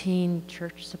 14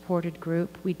 church-supported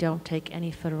group. We don't take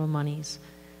any federal monies.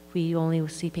 We only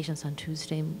see patients on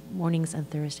Tuesday mornings and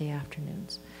Thursday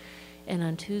afternoons. And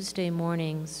on Tuesday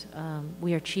mornings,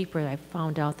 we are cheaper, I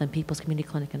found out, than People's Community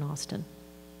Clinic in Austin.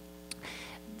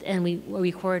 And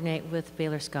we coordinate with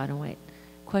Baylor Scott and White.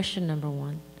 Question number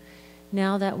 1.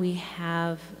 Now that we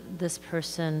have this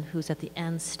person who's at the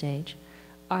end stage,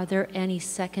 are there any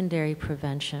secondary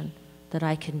prevention that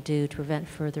I can do to prevent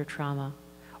further trauma?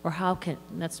 Or how can,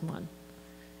 that's one.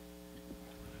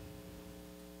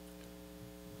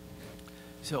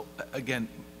 So again,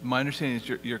 my understanding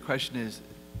is your question is,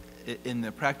 in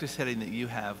the practice setting that you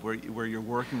have, where you're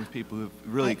working with people who've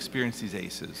really experienced these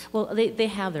ACEs. Well, they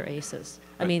have their ACEs.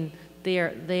 Right. I mean, they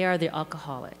are the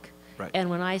alcoholic. Right.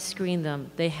 And when I screen them,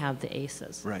 they have the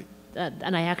ACEs. Right.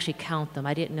 And I actually count them.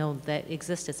 I didn't know that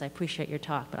existed, so I appreciate your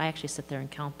talk, but I actually sit there and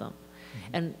count them.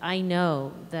 Mm-hmm. And I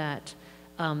know that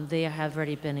they have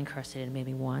already been incarcerated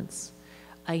maybe once.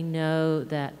 I know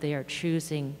that they are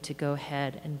choosing to go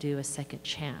ahead and do a second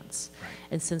chance. Right.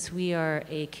 And since we are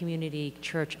a community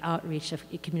church outreach of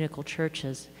ecumenical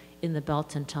churches in the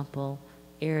Belton Temple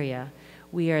area,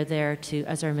 we are there to,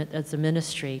 as a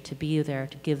ministry, to be there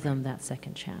to give them that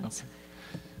second chance.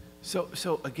 Okay.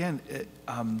 So again,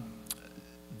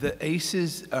 the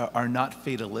ACEs are not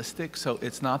fatalistic, so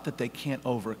it's not that they can't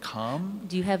overcome.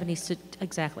 Do you have any,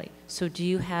 exactly. So do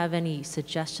you have any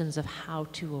suggestions of how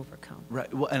to overcome?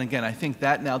 Right, well, and again, I think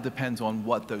that now depends on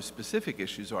what those specific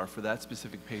issues are for that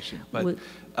specific patient. But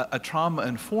a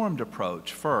trauma-informed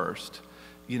approach first,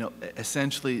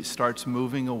 essentially starts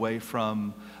moving away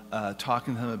from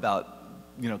talking to them about,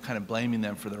 kind of blaming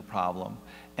them for their problem.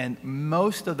 And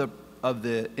most of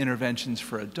the interventions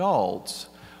for adults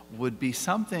would be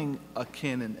something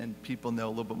akin, and people know a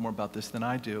little bit more about this than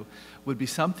I do, would be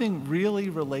something really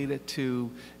related to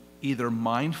either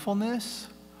mindfulness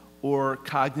or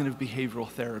cognitive behavioral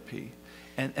therapy.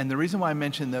 And the reason why I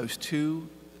mention those two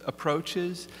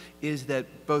approaches is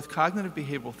that both cognitive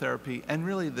behavioral therapy and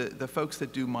really the folks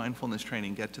that do mindfulness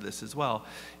training get to this as well,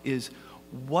 is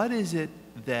what is it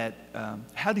that,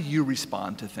 how do you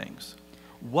respond to things?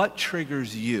 What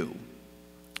triggers you?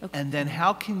 Okay. And then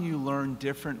how can you learn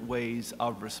different ways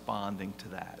of responding to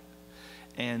that?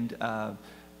 And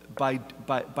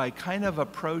by kind of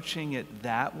approaching it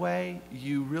that way,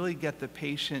 you really get the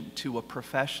patient to a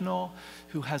professional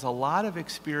who has a lot of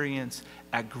experience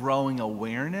at growing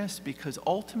awareness, because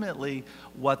ultimately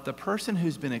what the person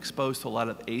who's been exposed to a lot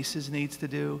of ACEs needs to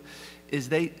do is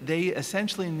they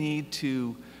essentially need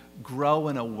to grow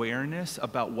an awareness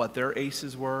about what their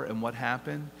ACEs were and what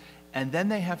happened. And then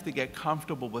they have to get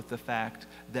comfortable with the fact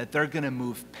that they're going to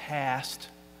move past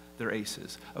their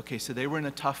ACEs. Okay, so they were in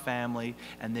a tough family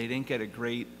and they didn't get a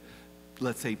great,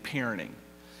 let's say, parenting.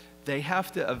 They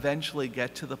have to eventually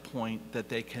get to the point that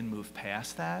they can move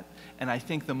past that. And I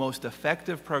think the most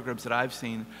effective programs that I've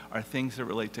seen are things that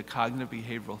relate to cognitive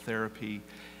behavioral therapy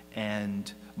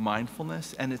and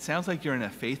mindfulness. And it sounds like you're in a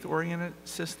faith-oriented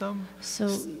system.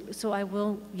 So I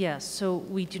will, yes. So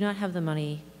we do not have the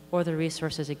money or the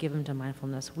resources to give them to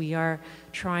mindfulness. We are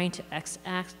trying to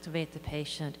activate the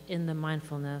patient in the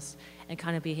mindfulness and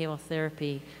kind of behavioral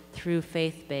therapy through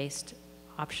faith-based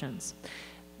options.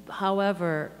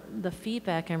 However, the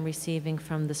feedback I'm receiving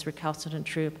from this recalcitrant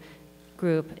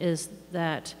group is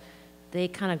that they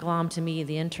kind of glom to me,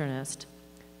 the internist.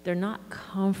 They're not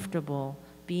comfortable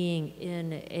being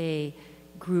in a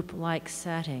group-like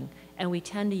setting, and we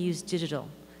tend to use digital.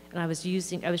 And I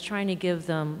was trying to give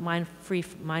them free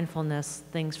mindfulness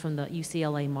things from the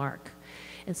UCLA MARC.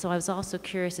 And so I was also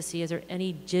curious to see, is there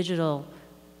any digital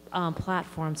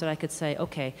platforms that I could say,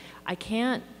 okay,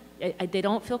 they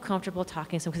don't feel comfortable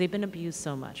talking to someone because they've been abused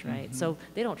so much, right? Mm-hmm. So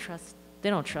they don't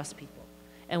trust people.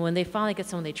 And when they finally get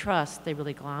someone they trust, they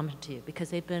really glom to you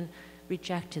because they've been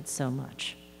rejected so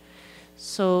much.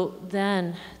 So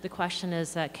then the question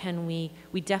is that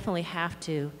we definitely have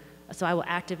to, so I will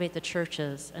activate the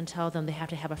churches and tell them they have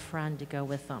to have a friend to go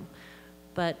with them.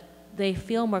 But they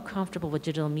feel more comfortable with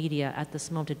digital media at this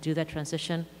moment to do that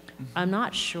transition. Mm-hmm. I'm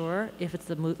not sure if it's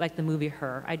like the movie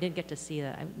Her. I didn't get to see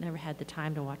that. I've never had the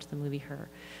time to watch the movie Her.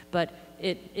 But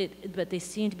but they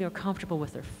seem to be more comfortable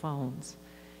with their phones.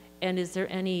 And is there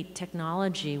any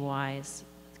technology-wise,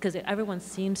 because everyone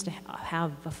seems to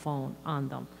have a phone on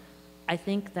them. I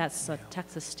think that's a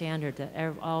Texas standard that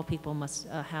all people must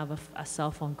have a cell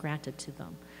phone granted to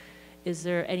them. Is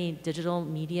there any digital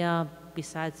media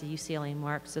besides the UCLA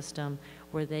MARC system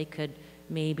where they could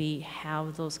maybe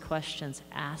have those questions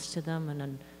asked to them in a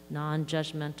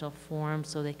non-judgmental form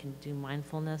so they can do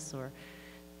mindfulness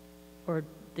or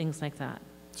things like that?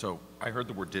 So I heard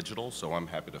the word digital, so I'm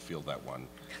happy to field that one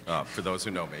for those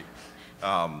who know me.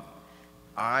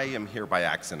 I am here by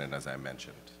accident, as I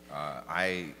mentioned.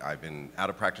 I've been out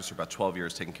of practice for about 12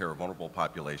 years taking care of vulnerable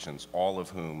populations, all of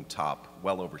whom top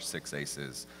well over 6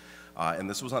 ACEs, and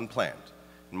this was unplanned.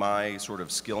 My sort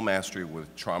of skill mastery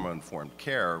with trauma-informed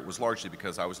care was largely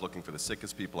because I was looking for the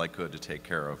sickest people I could to take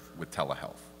care of with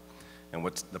telehealth. And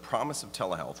what's the promise of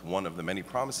telehealth, one of the many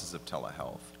promises of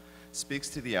telehealth, speaks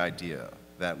to the idea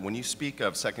that when you speak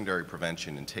of secondary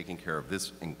prevention and taking care of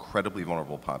this incredibly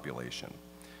vulnerable population,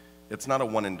 it's not a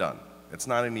one and done. It's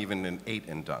not even an 8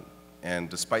 and done. And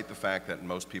despite the fact that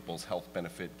most people's health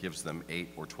benefit gives them 8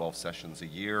 or 12 sessions a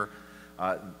year,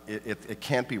 it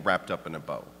can't be wrapped up in a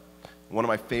bow. One of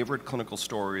my favorite clinical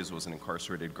stories was an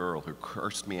incarcerated girl who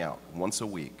cursed me out once a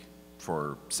week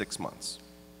for 6 months.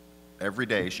 Every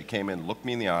day she came in, looked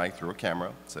me in the eye through a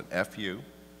camera, said, F you,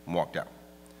 and walked out.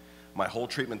 My whole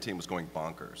treatment team was going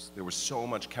bonkers. There was so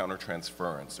much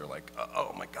countertransference. They're like,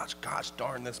 oh my gosh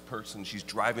darn this person, she's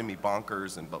driving me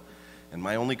bonkers. And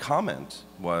my only comment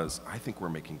was, I think we're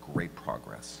making great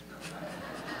progress.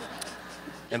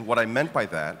 And what I meant by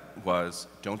that was,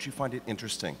 don't you find it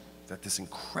interesting that this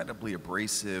incredibly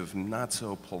abrasive, not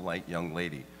so polite young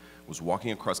lady was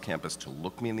walking across campus to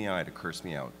look me in the eye, to curse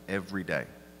me out every day,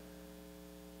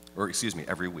 or excuse me,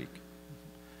 every week.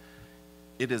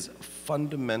 It is a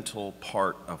fundamental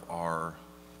part of our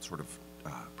sort of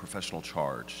professional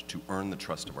charge to earn the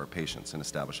trust of our patients and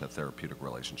establish that therapeutic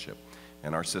relationship.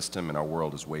 And our system and our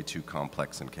world is way too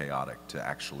complex and chaotic to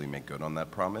actually make good on that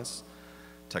promise.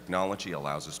 Technology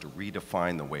allows us to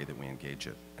redefine the way that we engage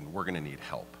it, and we're going to need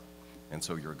help. And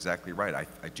so you're exactly right.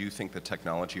 I do think that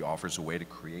technology offers a way to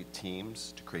create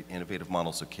teams, to create innovative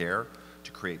models of care,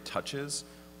 to create touches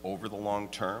over the long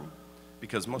term,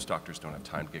 because most doctors don't have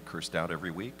time to get cursed out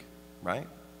every week, right?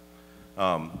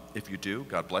 If you do,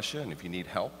 God bless you, and if you need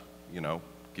help, you know,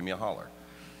 give me a holler.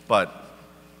 But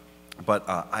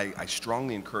I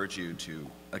strongly encourage you to,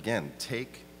 again,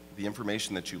 take the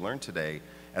information that you learned today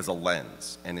as a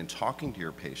lens, and in talking to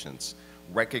your patients,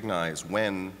 recognize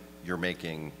when you're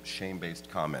making shame-based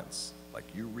comments, like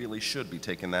you really should be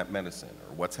taking that medicine,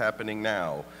 or what's happening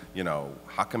now, you know,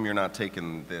 how come you're not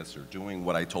taking this or doing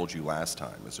what I told you last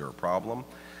time? Is there a problem?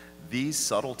 These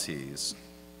subtleties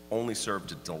only serve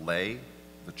to delay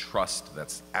the trust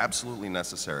that's absolutely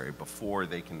necessary before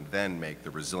they can then make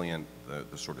the resilient,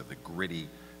 the sort of the gritty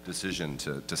decision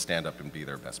to stand up and be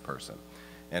their best person.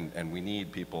 And we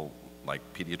need people like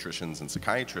pediatricians and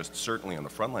psychiatrists, certainly on the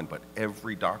front line, but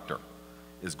every doctor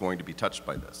is going to be touched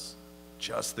by this.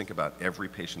 Just think about every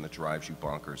patient that drives you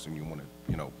bonkers and you want to,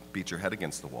 you know, beat your head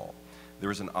against the wall. There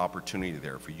is an opportunity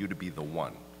there for you to be the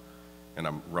one. And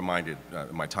I'm reminded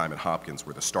of my time at Hopkins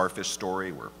where the starfish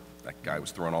story, where that guy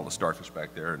was throwing all the starfish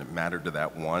back there and it mattered to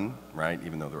that one, right?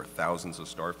 Even though there were thousands of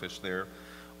starfish there.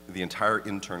 The entire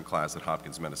intern class at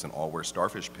Hopkins Medicine all wear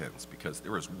starfish pins because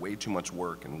there is way too much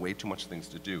work and way too much things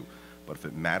to do. But if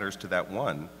it matters to that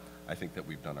one, I think that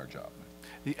we've done our job.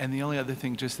 And the only other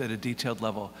thing, just at a detailed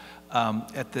level,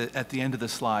 at the end of the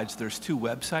slides, there's 2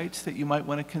 websites that you might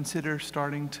want to consider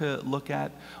starting to look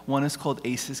at. One is called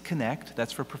ACES Connect.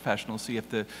 That's for professionals, so you have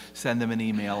to send them an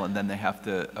email and then they have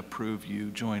to approve you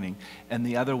joining. And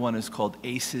the other one is called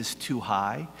ACES Too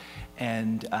High.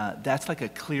 And that's like a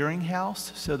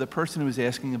clearinghouse. So the person who was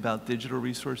asking about digital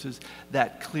resources,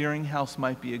 that clearinghouse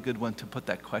might be a good one to put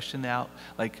that question out.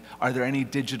 Like, are there any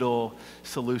digital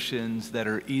solutions that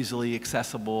are easily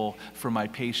accessible for my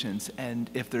patients? And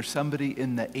if there's somebody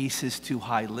in the ACES Too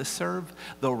High listserv,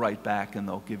 they'll write back and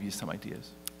they'll give you some ideas.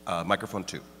 Microphone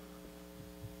 2.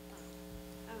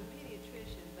 I'm a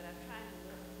pediatrician, but I'm trying to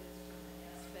look at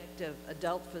this from the aspect of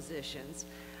adult physicians.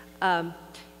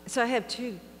 So I have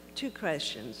two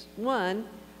questions. One,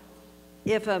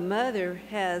 if a mother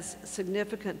has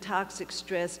significant toxic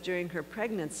stress during her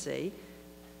pregnancy,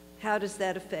 how does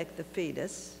that affect the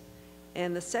fetus?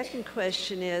 And the second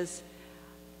question is,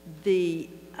 the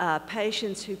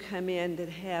patients who come in that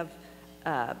have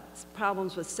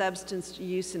problems with substance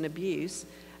use and abuse,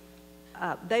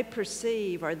 they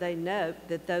perceive or they note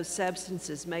that those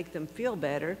substances make them feel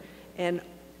better and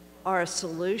are a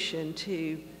solution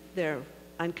to their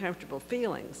uncomfortable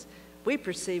feelings. We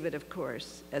perceive it, of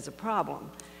course, as a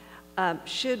problem.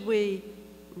 Should we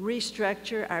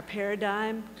restructure our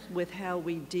paradigm with how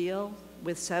we deal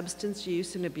with substance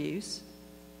use and abuse?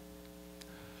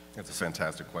 That's a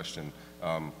fantastic question.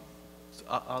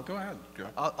 I'll Go ahead.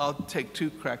 I'll take two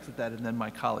cracks at that, and then my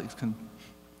colleagues can.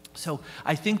 So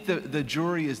I think the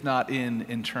jury is not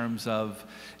in terms of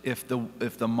if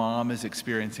the mom is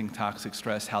experiencing toxic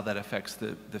stress, how that affects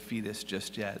the fetus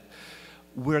just yet.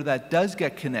 Where that does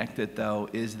get connected, though,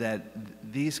 is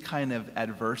that these kind of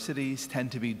adversities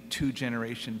tend to be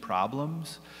two-generation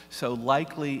problems. So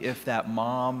likely, if that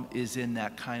mom is in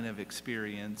that kind of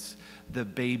experience, the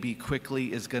baby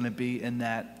quickly is going to be in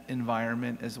that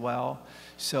environment as well.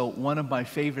 So one of my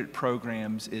favorite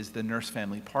programs is the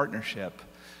Nurse-Family Partnership,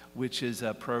 which is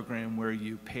a program where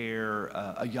you pair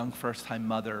a young first-time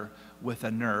mother with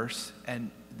a nurse,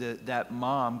 and that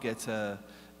mom gets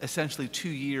essentially 2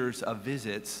 years of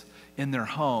visits in their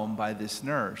home by this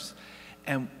nurse.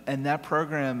 And that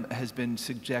program has been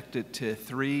subjected to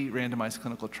 3 randomized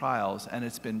clinical trials, and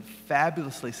it's been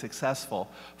fabulously successful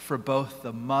for both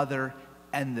the mother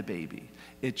and the baby.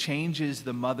 It changes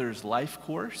the mother's life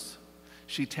course.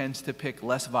 She tends to pick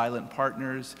less violent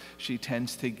partners. She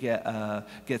tends to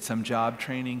get some job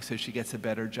training, so she gets a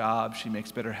better job. She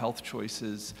makes better health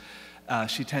choices.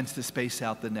 She tends to space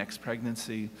out the next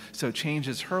pregnancy, so it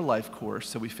changes her life course,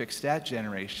 so we fix that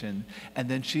generation, and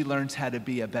then she learns how to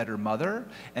be a better mother,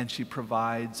 and she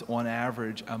provides, on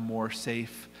average, a more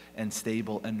safe and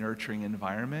stable and nurturing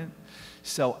environment.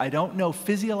 So I don't know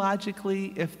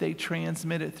physiologically if they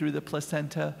transmit it through the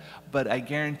placenta, but I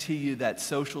guarantee you that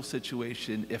social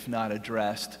situation, if not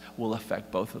addressed, will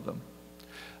affect both of them.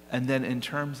 And then in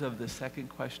terms of the second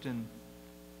question,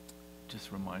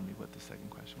 just remind me what the second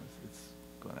question was. It's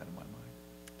gone out of my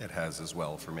mind. It has as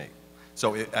well for me.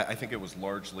 So I think it was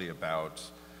largely about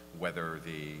whether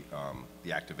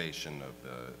the activation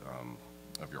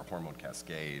of your hormone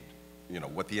cascade,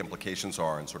 what the implications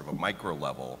are on sort of a micro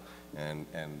level, and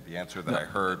the answer that I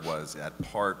heard was at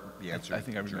part the answer. I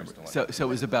think I remember. So it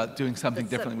was about doing something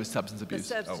differently with substance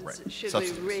abuse.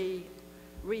 Should we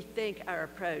rethink our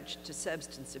approach to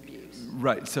substance abuse?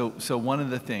 Right. So one of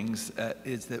the things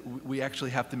is that we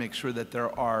actually have to make sure that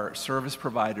there are service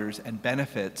providers and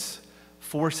benefits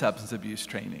for substance abuse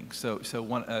training. So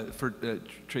one for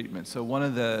treatment. So one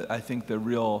of the, I think, the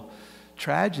real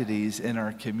tragedies in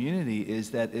our community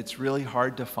is that it's really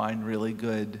hard to find really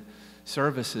good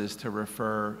services to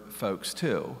refer folks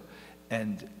to,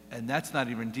 and that's not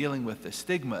even dealing with the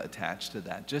stigma attached to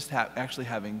that. Just actually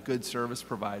having good service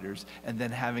providers and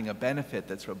then having a benefit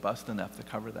that's robust enough to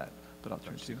cover that. But I'll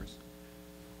turn to you.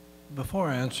 Before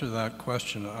I answer that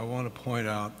question, I want to point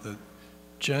out that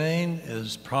Jane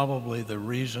is probably the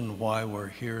reason why we're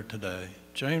here today.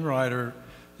 Jane Ryder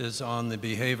is on the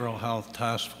Behavioral Health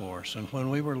Task Force, and when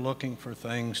we were looking for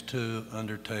things to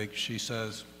undertake, she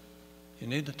says, you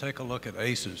need to take a look at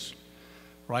ACEs.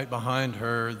 Right behind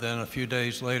her, then a few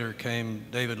days later, came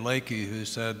David Lakey, who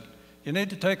said, you need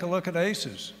to take a look at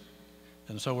ACEs.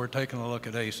 And so we're taking a look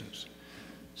at ACEs.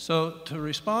 So to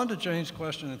respond to Jane's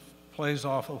question, it plays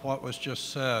off of what was just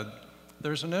said.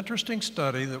 There's an interesting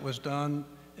study that was done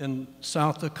in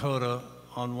South Dakota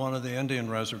on one of the Indian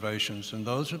reservations, and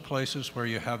those are places where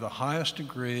you have the highest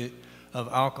degree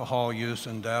of alcohol use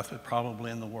and death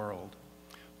probably in the world.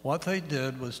 What they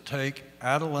did was take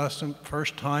adolescent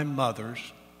first-time mothers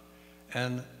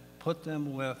and put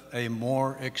them with a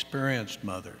more experienced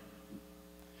mother.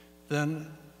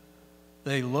 Then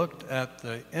they looked at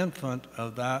the infant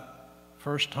of that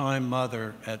first-time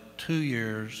mother at 2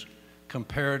 years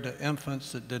compared to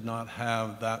infants that did not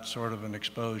have that sort of an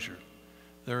exposure.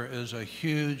 There is a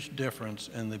huge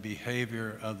difference in the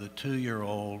behavior of the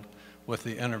 2-year-old with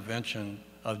the intervention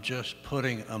of just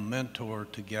putting a mentor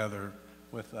together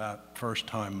with that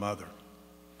first-time mother.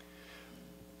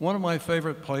 One of my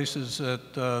favorite places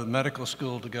at medical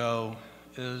school to go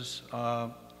is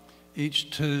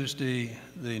each Tuesday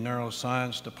the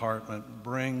neuroscience department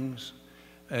brings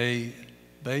a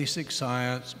basic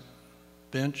science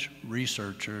bench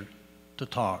researcher to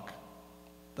talk.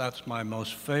 That's my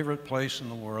most favorite place in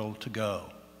the world to go.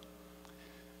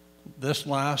 This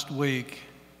last week,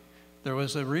 there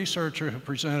was a researcher who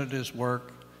presented his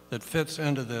work that fits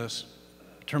into this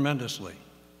tremendously.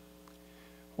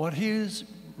 What he's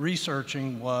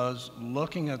researching was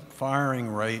looking at firing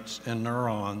rates in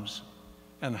neurons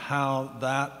and how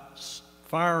that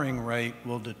firing rate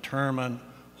will determine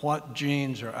what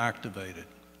genes are activated.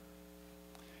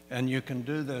 And you can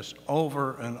do this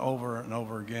over and over and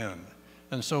over again.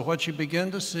 And so what you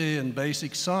begin to see in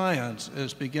basic science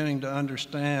is beginning to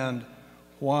understand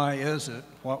why is it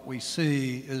what we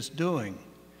see is doing.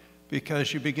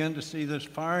 Because you begin to see this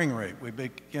firing rate. We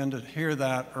begin to hear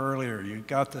that earlier. You've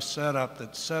got the setup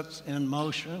that sets in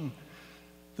motion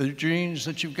the genes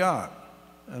that you've got.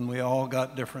 And we all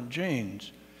got different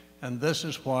genes. And this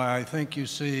is why I think you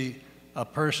see a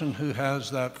person who has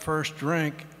that first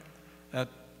drink at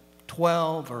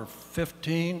 12 or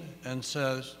 15 and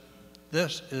says,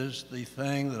 this is the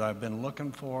thing that I've been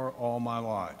looking for all my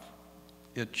life.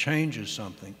 It changes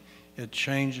something. It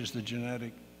changes the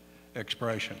genetic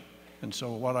expression. And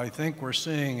so what I think we're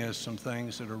seeing is some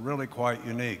things that are really quite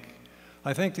unique.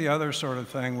 I think the other sort of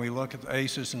thing, we look at the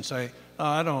ACEs and say, oh,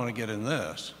 I don't want to get in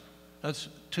this. That's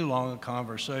too long a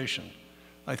conversation.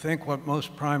 I think what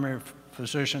most primary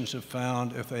physicians have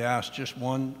found, if they ask just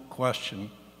one question,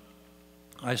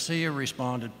 I see you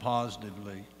responded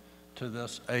positively to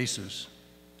this ACEs.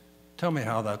 Tell me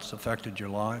how that's affected your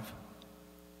life.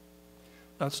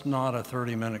 That's not a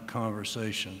 30-minute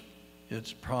conversation.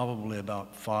 It's probably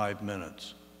about 5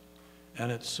 minutes.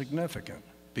 And it's significant.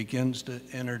 Begins to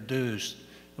introduce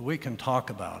that we can talk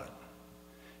about it.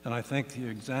 And I think the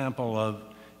example of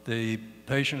the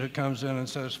patient who comes in and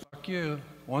says, fuck you,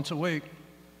 once a week,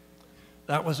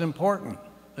 that was important.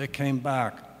 They came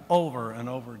back over and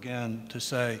over again to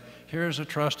say, here's a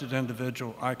trusted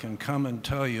individual, I can come and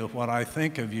tell you what I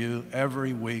think of you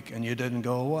every week and you didn't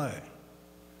go away.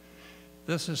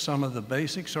 This is some of the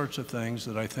basic sorts of things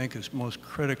that I think is most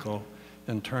critical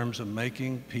in terms of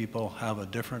making people have a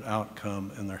different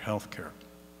outcome in their health care.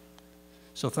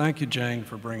 So thank you, Jane,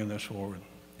 for bringing this forward.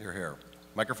 Hear, hear.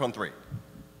 Microphone 3.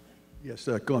 Yes,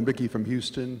 Golombicki from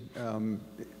Houston.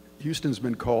 Houston's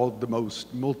been called the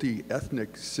most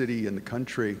multi-ethnic city in the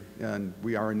country, and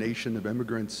we are a nation of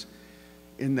immigrants.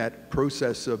 In that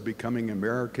process of becoming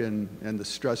American and the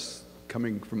stress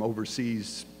coming from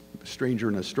overseas, a stranger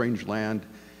in a strange land,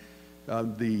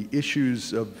 the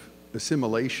issues of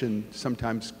assimilation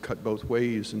sometimes cut both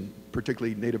ways, and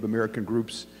particularly Native American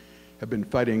groups have been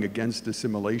fighting against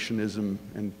assimilationism,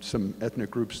 and some ethnic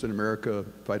groups in America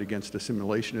fight against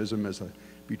assimilationism as a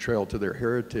betrayal to their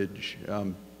heritage,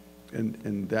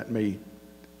 and that may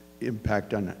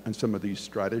impact on some of these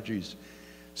strategies.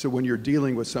 So when you're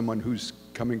dealing with someone who's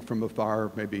coming from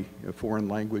afar, maybe a foreign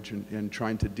language, and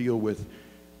trying to deal with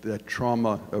the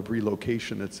trauma of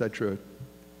relocation, et cetera,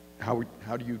 how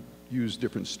do you use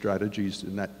different strategies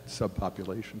in that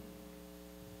subpopulation?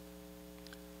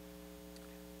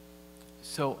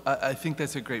 So I think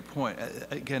that's a great point.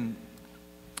 Again,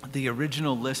 the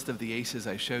original list of the ACEs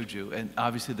I showed you, and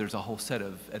obviously there's a whole set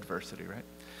of adversity, right?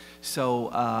 So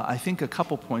I think a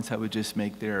couple points I would just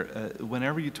make there.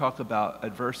 Whenever you talk about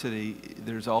adversity,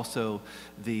 there's also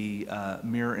the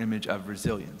mirror image of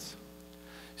resilience.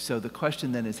 So the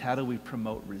question then is, how do we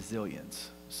promote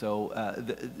resilience? So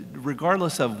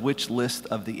regardless of which list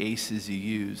of the ACEs you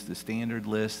use, the standard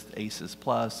list, ACEs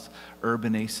Plus,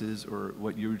 urban ACEs, or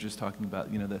what you were just talking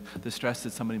about, you know, the stress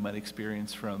that somebody might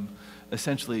experience from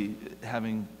essentially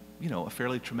having, you know, a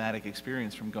fairly traumatic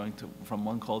experience from going from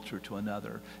one culture to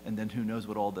another, and then who knows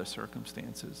what all the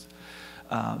circumstances.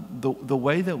 The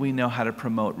way that we know how to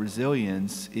promote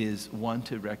resilience is, one,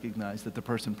 to recognize that the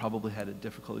person probably had a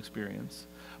difficult experience,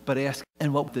 but ask,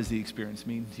 and what does the experience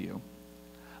mean to you?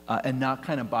 And not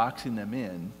kind of boxing them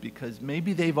in, because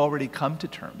maybe they've already come to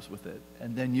terms with it,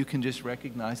 and then you can just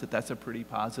recognize that that's a pretty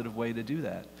positive way to do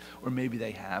that. Or maybe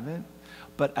they haven't.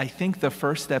 But I think the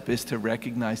first step is to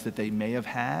recognize that they may have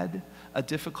had a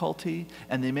difficulty,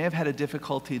 and they may have had a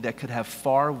difficulty that could have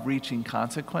far-reaching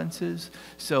consequences.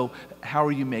 So how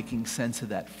are you making sense of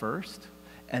that first?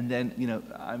 And then, you know,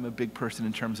 I'm a big person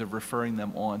in terms of referring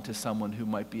them on to someone who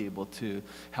might be able to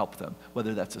help them,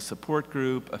 whether that's a support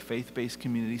group, a faith-based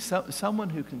community, someone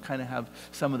who can kind of have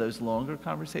some of those longer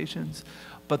conversations.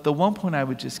 But the one point I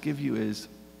would just give you is,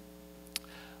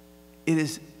 it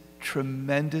is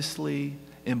tremendously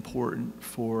important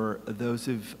for those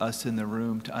of us in the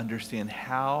room to understand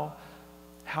how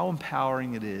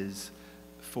empowering it is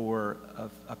for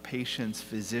a patient's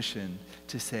physician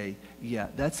to say, yeah,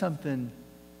 that's something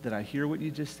that I hear what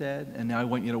you just said, and now I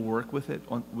want you to work with it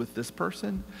with this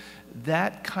person.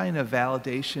 That kind of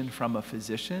validation from a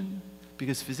physician,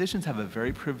 because physicians have a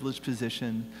very privileged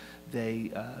position.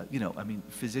 They, you know, I mean,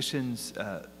 physicians,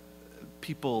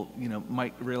 people, you know,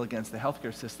 might rail against the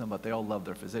healthcare system, but they all love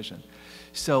their physician.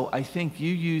 So I think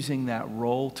you using that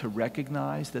role to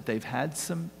recognize that they've had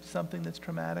something that's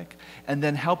traumatic, and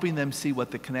then helping them see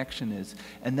what the connection is.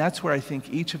 And that's where I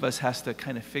think each of us has to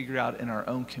kind of figure out in our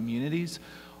own communities,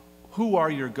 who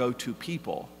are your go-to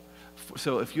people?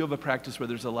 So if you have a practice where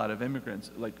there's a lot of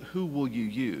immigrants, like, who will you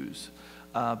use?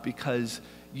 because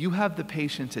you have the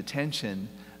patient's attention.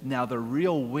 Now the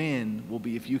real win will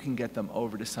be if you can get them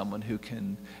over to someone who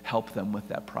can help them with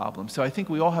that problem. So I think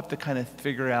we all have to kind of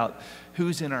figure out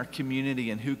who's in our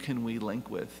community and who can we link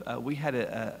with. We had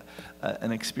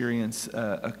an experience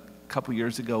a couple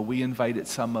years ago. We invited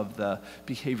some of the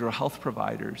behavioral health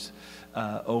providers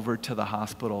over to the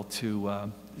hospital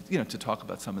to talk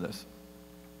about some of this.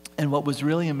 And what was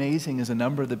really amazing is a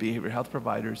number of the behavioral health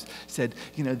providers said,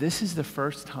 this is the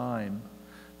first time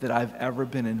that I've ever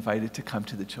been invited to come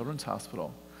to the Children's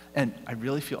Hospital. And I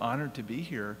really feel honored to be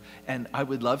here. And I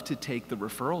would love to take the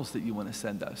referrals that you want to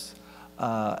send us.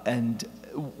 And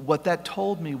what that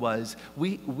told me was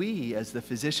we as the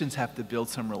physicians have to build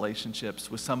some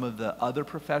relationships with some of the other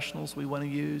professionals we want to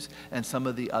use and some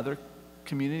of the other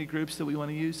community groups that we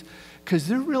want to use, because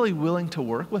they're really willing to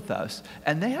work with us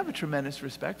and they have a tremendous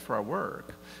respect for our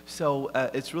work. So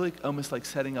it's really almost like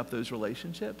setting up those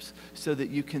relationships so that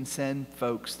you can send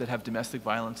folks that have domestic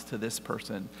violence to this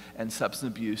person and substance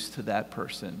abuse to that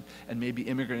person and maybe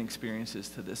immigrant experiences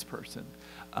to this person.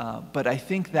 But I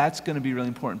think that's going to be really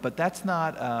important. But that's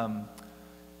not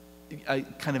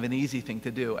kind of an easy thing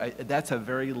to do. That's a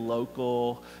very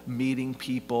local, meeting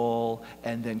people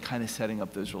and then kind of setting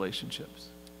up those relationships.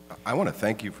 I want to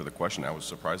thank you for the question. I was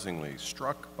surprisingly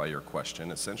struck by your question.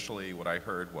 Essentially what I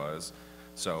heard was,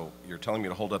 so you're telling me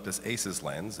to hold up this ACEs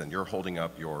lens and you're holding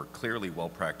up your clearly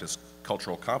well-practiced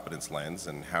cultural competence lens,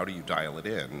 and how do you dial it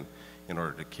in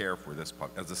order to care for this?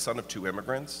 As the son of 2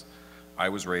 immigrants, I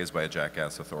was raised by a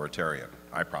jackass authoritarian.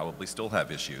 I probably still have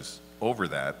issues over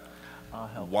that.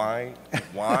 Why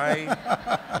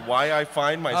I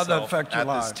find myself at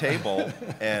this table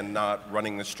and not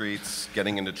running the streets,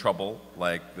 getting into trouble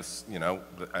like this,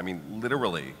 I mean,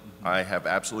 literally, I have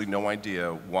absolutely no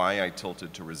idea why I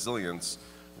tilted to resilience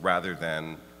rather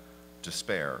than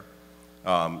despair.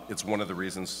 It's one of the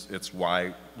reasons, it's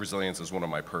why resilience is one of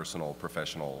my personal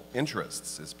professional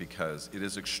interests, is because it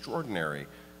is extraordinary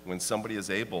when somebody is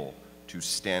able to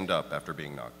stand up after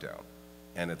being knocked down.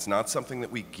 And it's not something that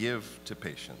we give to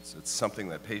patients. It's something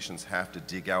that patients have to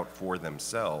dig out for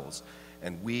themselves,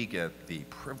 and we get the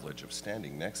privilege of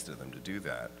standing next to them to do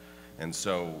that. And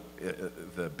so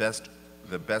the best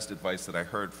advice that I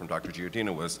heard from Dr.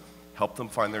 Giardino was help them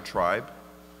find their tribe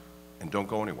and don't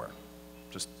go anywhere.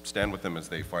 Just stand with them as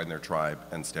they find their tribe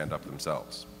and stand up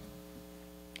themselves.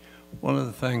 One of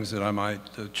the things that I might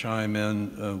chime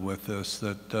in with this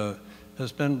that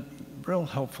has been real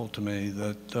helpful to me,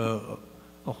 that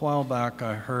a while back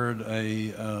I heard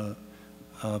a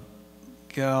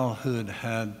gal who had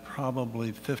had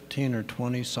probably 15 or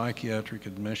 20 psychiatric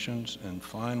admissions and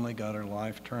finally got her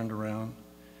life turned around,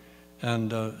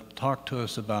 and talked to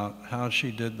us about how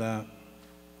she did that.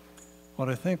 What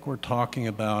I think we're talking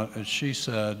about, as she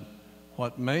said,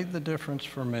 what made the difference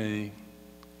for me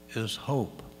is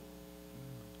hope,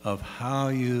 of how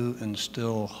you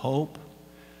instill hope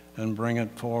and bring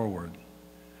it forward.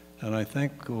 And I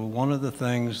think one of the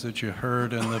things that you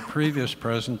heard in the previous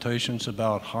presentations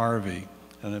about Harvey,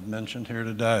 and have mentioned here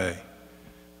today,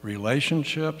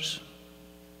 relationships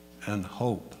and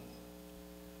hope.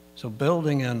 So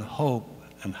building in hope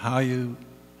and how you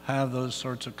have those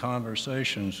sorts of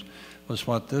conversations was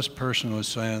what this person was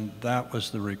saying. That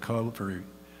was the recovery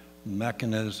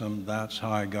mechanism. That's how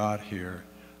I got here.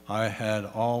 I had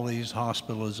all these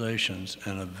hospitalizations,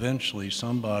 and eventually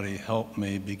somebody helped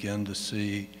me begin to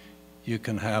see you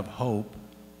can have hope,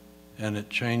 and it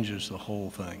changes the whole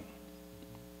thing.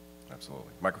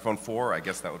 Absolutely. Microphone 4, I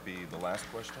guess that would be the last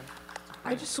question.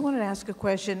 I just wanted to ask a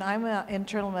question. I'm an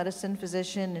internal medicine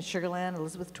physician in Sugar Land,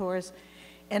 Elizabeth Torres,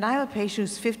 and I have a patient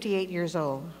who's 58 years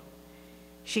old.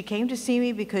 She came to see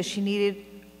me because she needed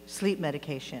sleep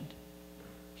medication.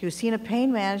 She was seeing a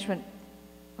pain management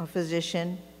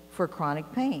physician for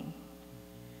chronic pain.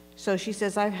 So she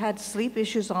says, I've had sleep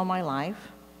issues all my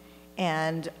life,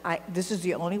 and this is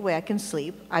the only way I can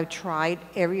sleep. I've tried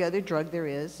every other drug there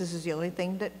is. This is the only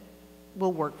thing that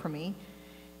will work for me.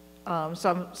 So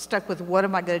I'm stuck with what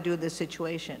am I going to do in this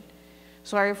situation?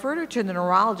 So I referred her to the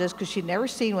neurologist because she'd never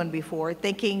seen one before,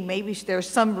 thinking maybe there's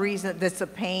some reason that's a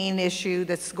pain issue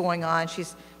that's going on.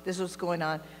 This was going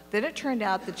on. Then it turned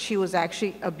out that she was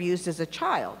actually abused as a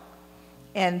child.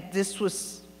 And this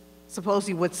was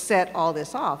supposedly what set all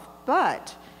this off.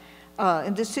 But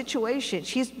in this situation,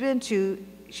 she's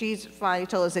finally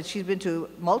told us that she's been to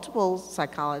multiple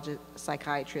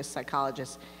psychiatrists,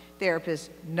 psychologists, therapists.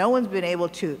 No one's been able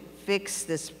to fix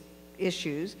this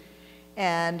issues.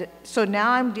 And so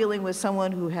now I'm dealing with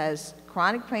someone who has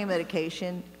chronic pain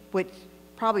medication, which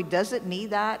probably doesn't need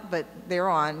that, but they're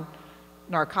on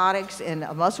narcotics and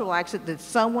a muscle relaxant that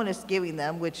someone is giving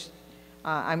them, which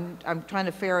I'm trying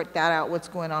to ferret that out, what's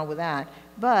going on with that.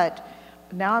 But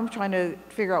now I'm trying to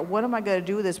figure out what am I going to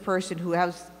do with this person who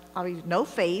has obviously no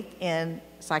faith in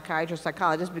psychiatrists,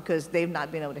 psychologists, because they've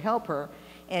not been able to help her.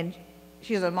 And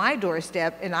she's on my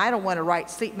doorstep, and I don't want to write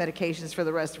sleep medications for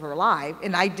the rest of her life.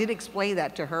 And I did explain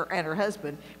that to her and her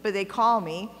husband, but they call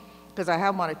me because I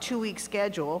have them on a 2-week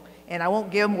schedule, and I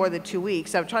won't give them more than 2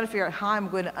 weeks. So I'm trying to figure out how I'm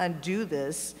going to undo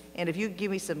this, and if you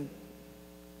give me some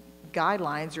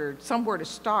guidelines or somewhere to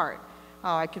start,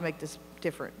 how I can make this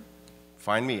different.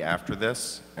 Find me after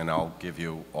this, and I'll give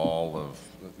you all of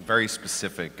very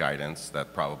specific guidance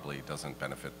that probably doesn't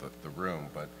benefit the room.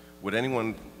 But would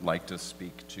anyone like to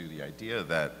speak to the idea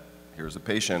that here's a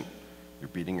patient, you're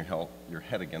beating your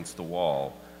head against the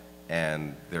wall,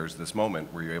 and there's this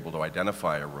moment where you're able to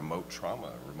identify a remote trauma,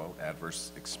 a remote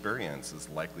adverse experience is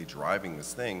likely driving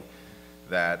this thing,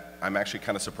 that I'm actually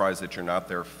kind of surprised that you're not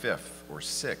their 5th or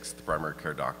 6th primary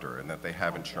care doctor, and that they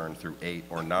haven't churned through 8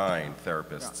 or 9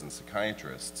 therapists and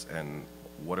psychiatrists. And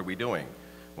what are we doing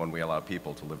when we allow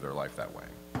people to live their life that way?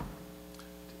 Did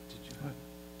you?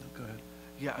 Go ahead.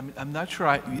 Yeah, I mean, I'm not sure.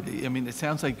 I mean, it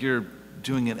sounds like you're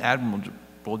doing an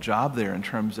admirable job there in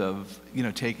terms of, you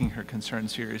know, taking her concern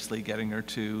seriously, getting her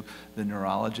to the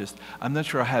neurologist. I'm not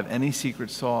sure I have any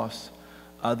secret sauce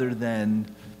other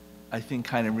than, I think,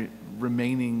 kind of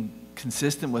remaining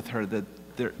consistent with her that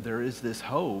there is this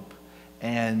hope,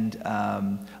 and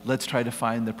let's try to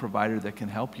find the provider that can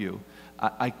help you.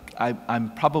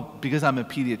 I'm probably, because I'm a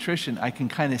pediatrician, I can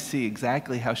kind of see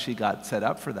exactly how she got set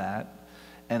up for that,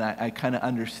 and I kind of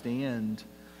understand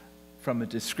from a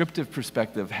descriptive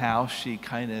perspective how she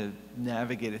kind of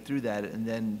navigated through that, and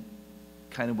then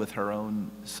kind of with her own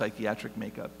psychiatric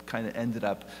makeup kind of ended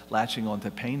up latching onto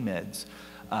pain meds.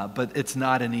 But it's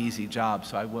not an easy job,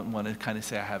 so I wouldn't want to kind of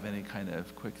say I have any kind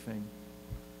of quick thing.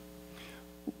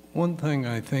 One thing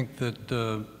I think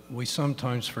that we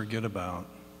sometimes forget about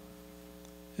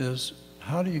is,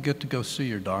 how do you get to go see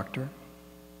your doctor?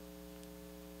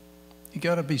 You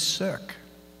got to be sick.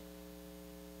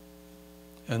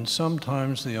 And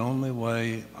sometimes the only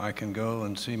way I can go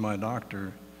and see my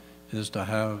doctor is to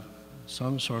have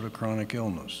some sort of chronic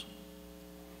illness.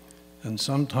 And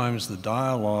sometimes the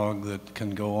dialogue that can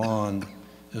go on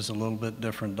is a little bit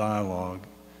different dialogue,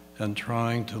 and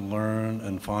trying to learn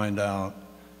and find out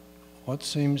what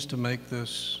seems to make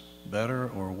this better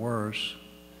or worse,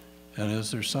 and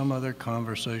is there some other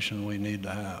conversation we need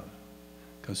to have?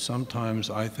 Because sometimes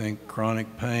I think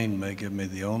chronic pain may give me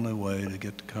the only way to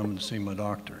get to come and see my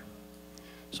doctor.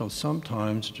 So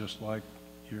sometimes, just like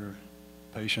your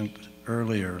patient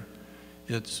earlier,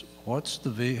 it's what's the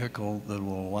vehicle that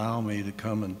will allow me to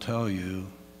come and tell you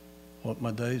what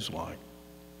my day's like?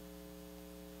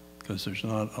 Because there's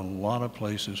not a lot of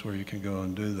places where you can go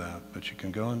and do that, but you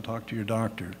can go and talk to your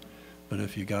doctor. But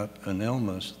if you got an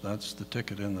illness, that's the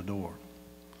ticket in the door.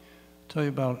 I'll tell you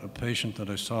about a patient that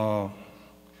I saw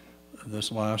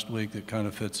this last week that kind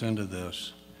of fits into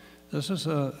this. This is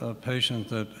a patient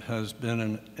that has been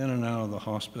in and out of the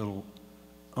hospital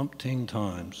umpteen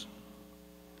times,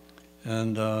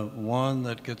 and one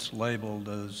that gets labeled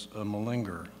as a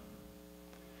malingerer.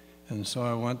 And so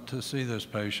I went to see this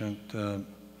patient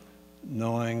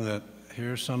knowing that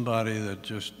here's somebody that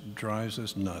just drives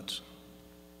us nuts.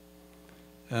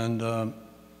 And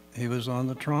he was on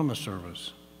the trauma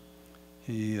service.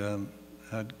 He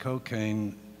had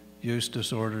cocaine use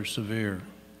disorder severe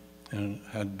and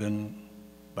had been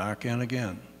back in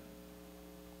again.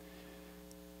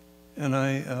 And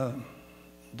I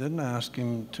didn't ask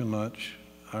him too much.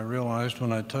 I realized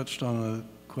when I touched on the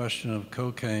question of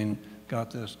cocaine, got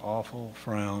this awful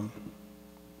frown.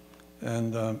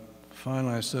 And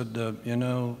finally I said, you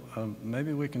know,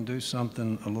 maybe we can do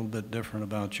something a little bit different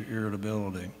about your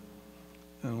irritability.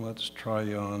 And let's try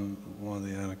you on one of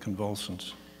the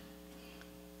anticonvulsants.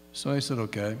 So he said,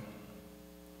 okay.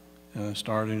 And I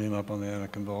started him up on the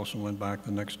anticonvulsant, went back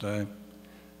the next day.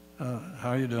 How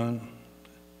are you doing?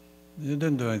 You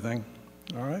didn't do anything.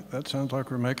 All right, that sounds like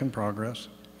we're making progress.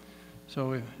 So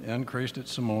we increased it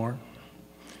some more.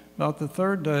 About the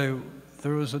third day,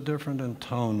 there was a different in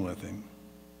tone with him.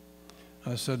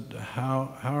 I said,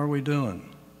 how are we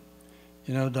doing?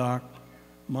 You know, Doc,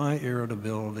 my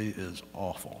irritability is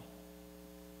awful.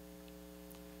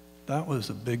 That was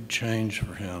a big change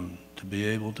for him to be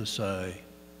able to say,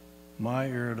 my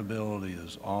irritability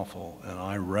is awful and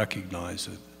I recognize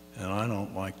it and I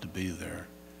don't like to be there.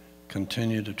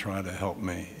 Continue to try to help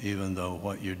me, even though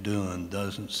what you're doing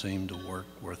doesn't seem to work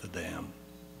worth a damn.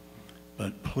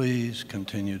 But please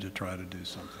continue to try to do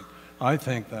something. I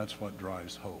think that's what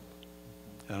drives hope.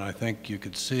 And I think you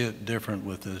could see it different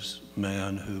with this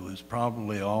man who was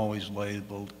probably always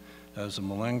labeled as a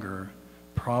malingerer,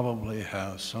 probably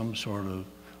has some sort of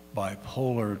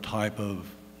bipolar type of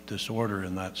disorder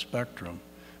in that spectrum.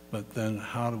 But then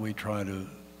how do we try to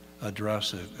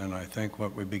address it? And I think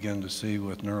what we begin to see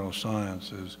with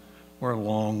neuroscience is we're a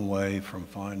long way from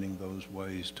finding those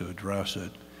ways to address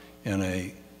it in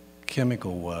a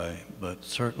chemical way, but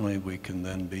certainly we can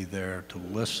then be there to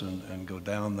listen and go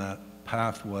down that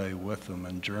pathway with them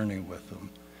and journey with them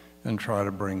and try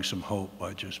to bring some hope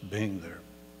by just being there.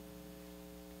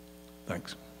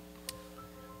 Thanks.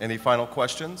 Any final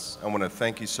questions? I want to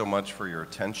thank you so much for your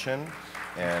attention,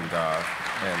 and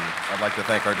I'd like to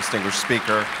thank our distinguished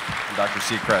speaker, Dr.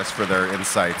 Secrest, for their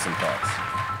insights and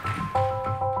thoughts.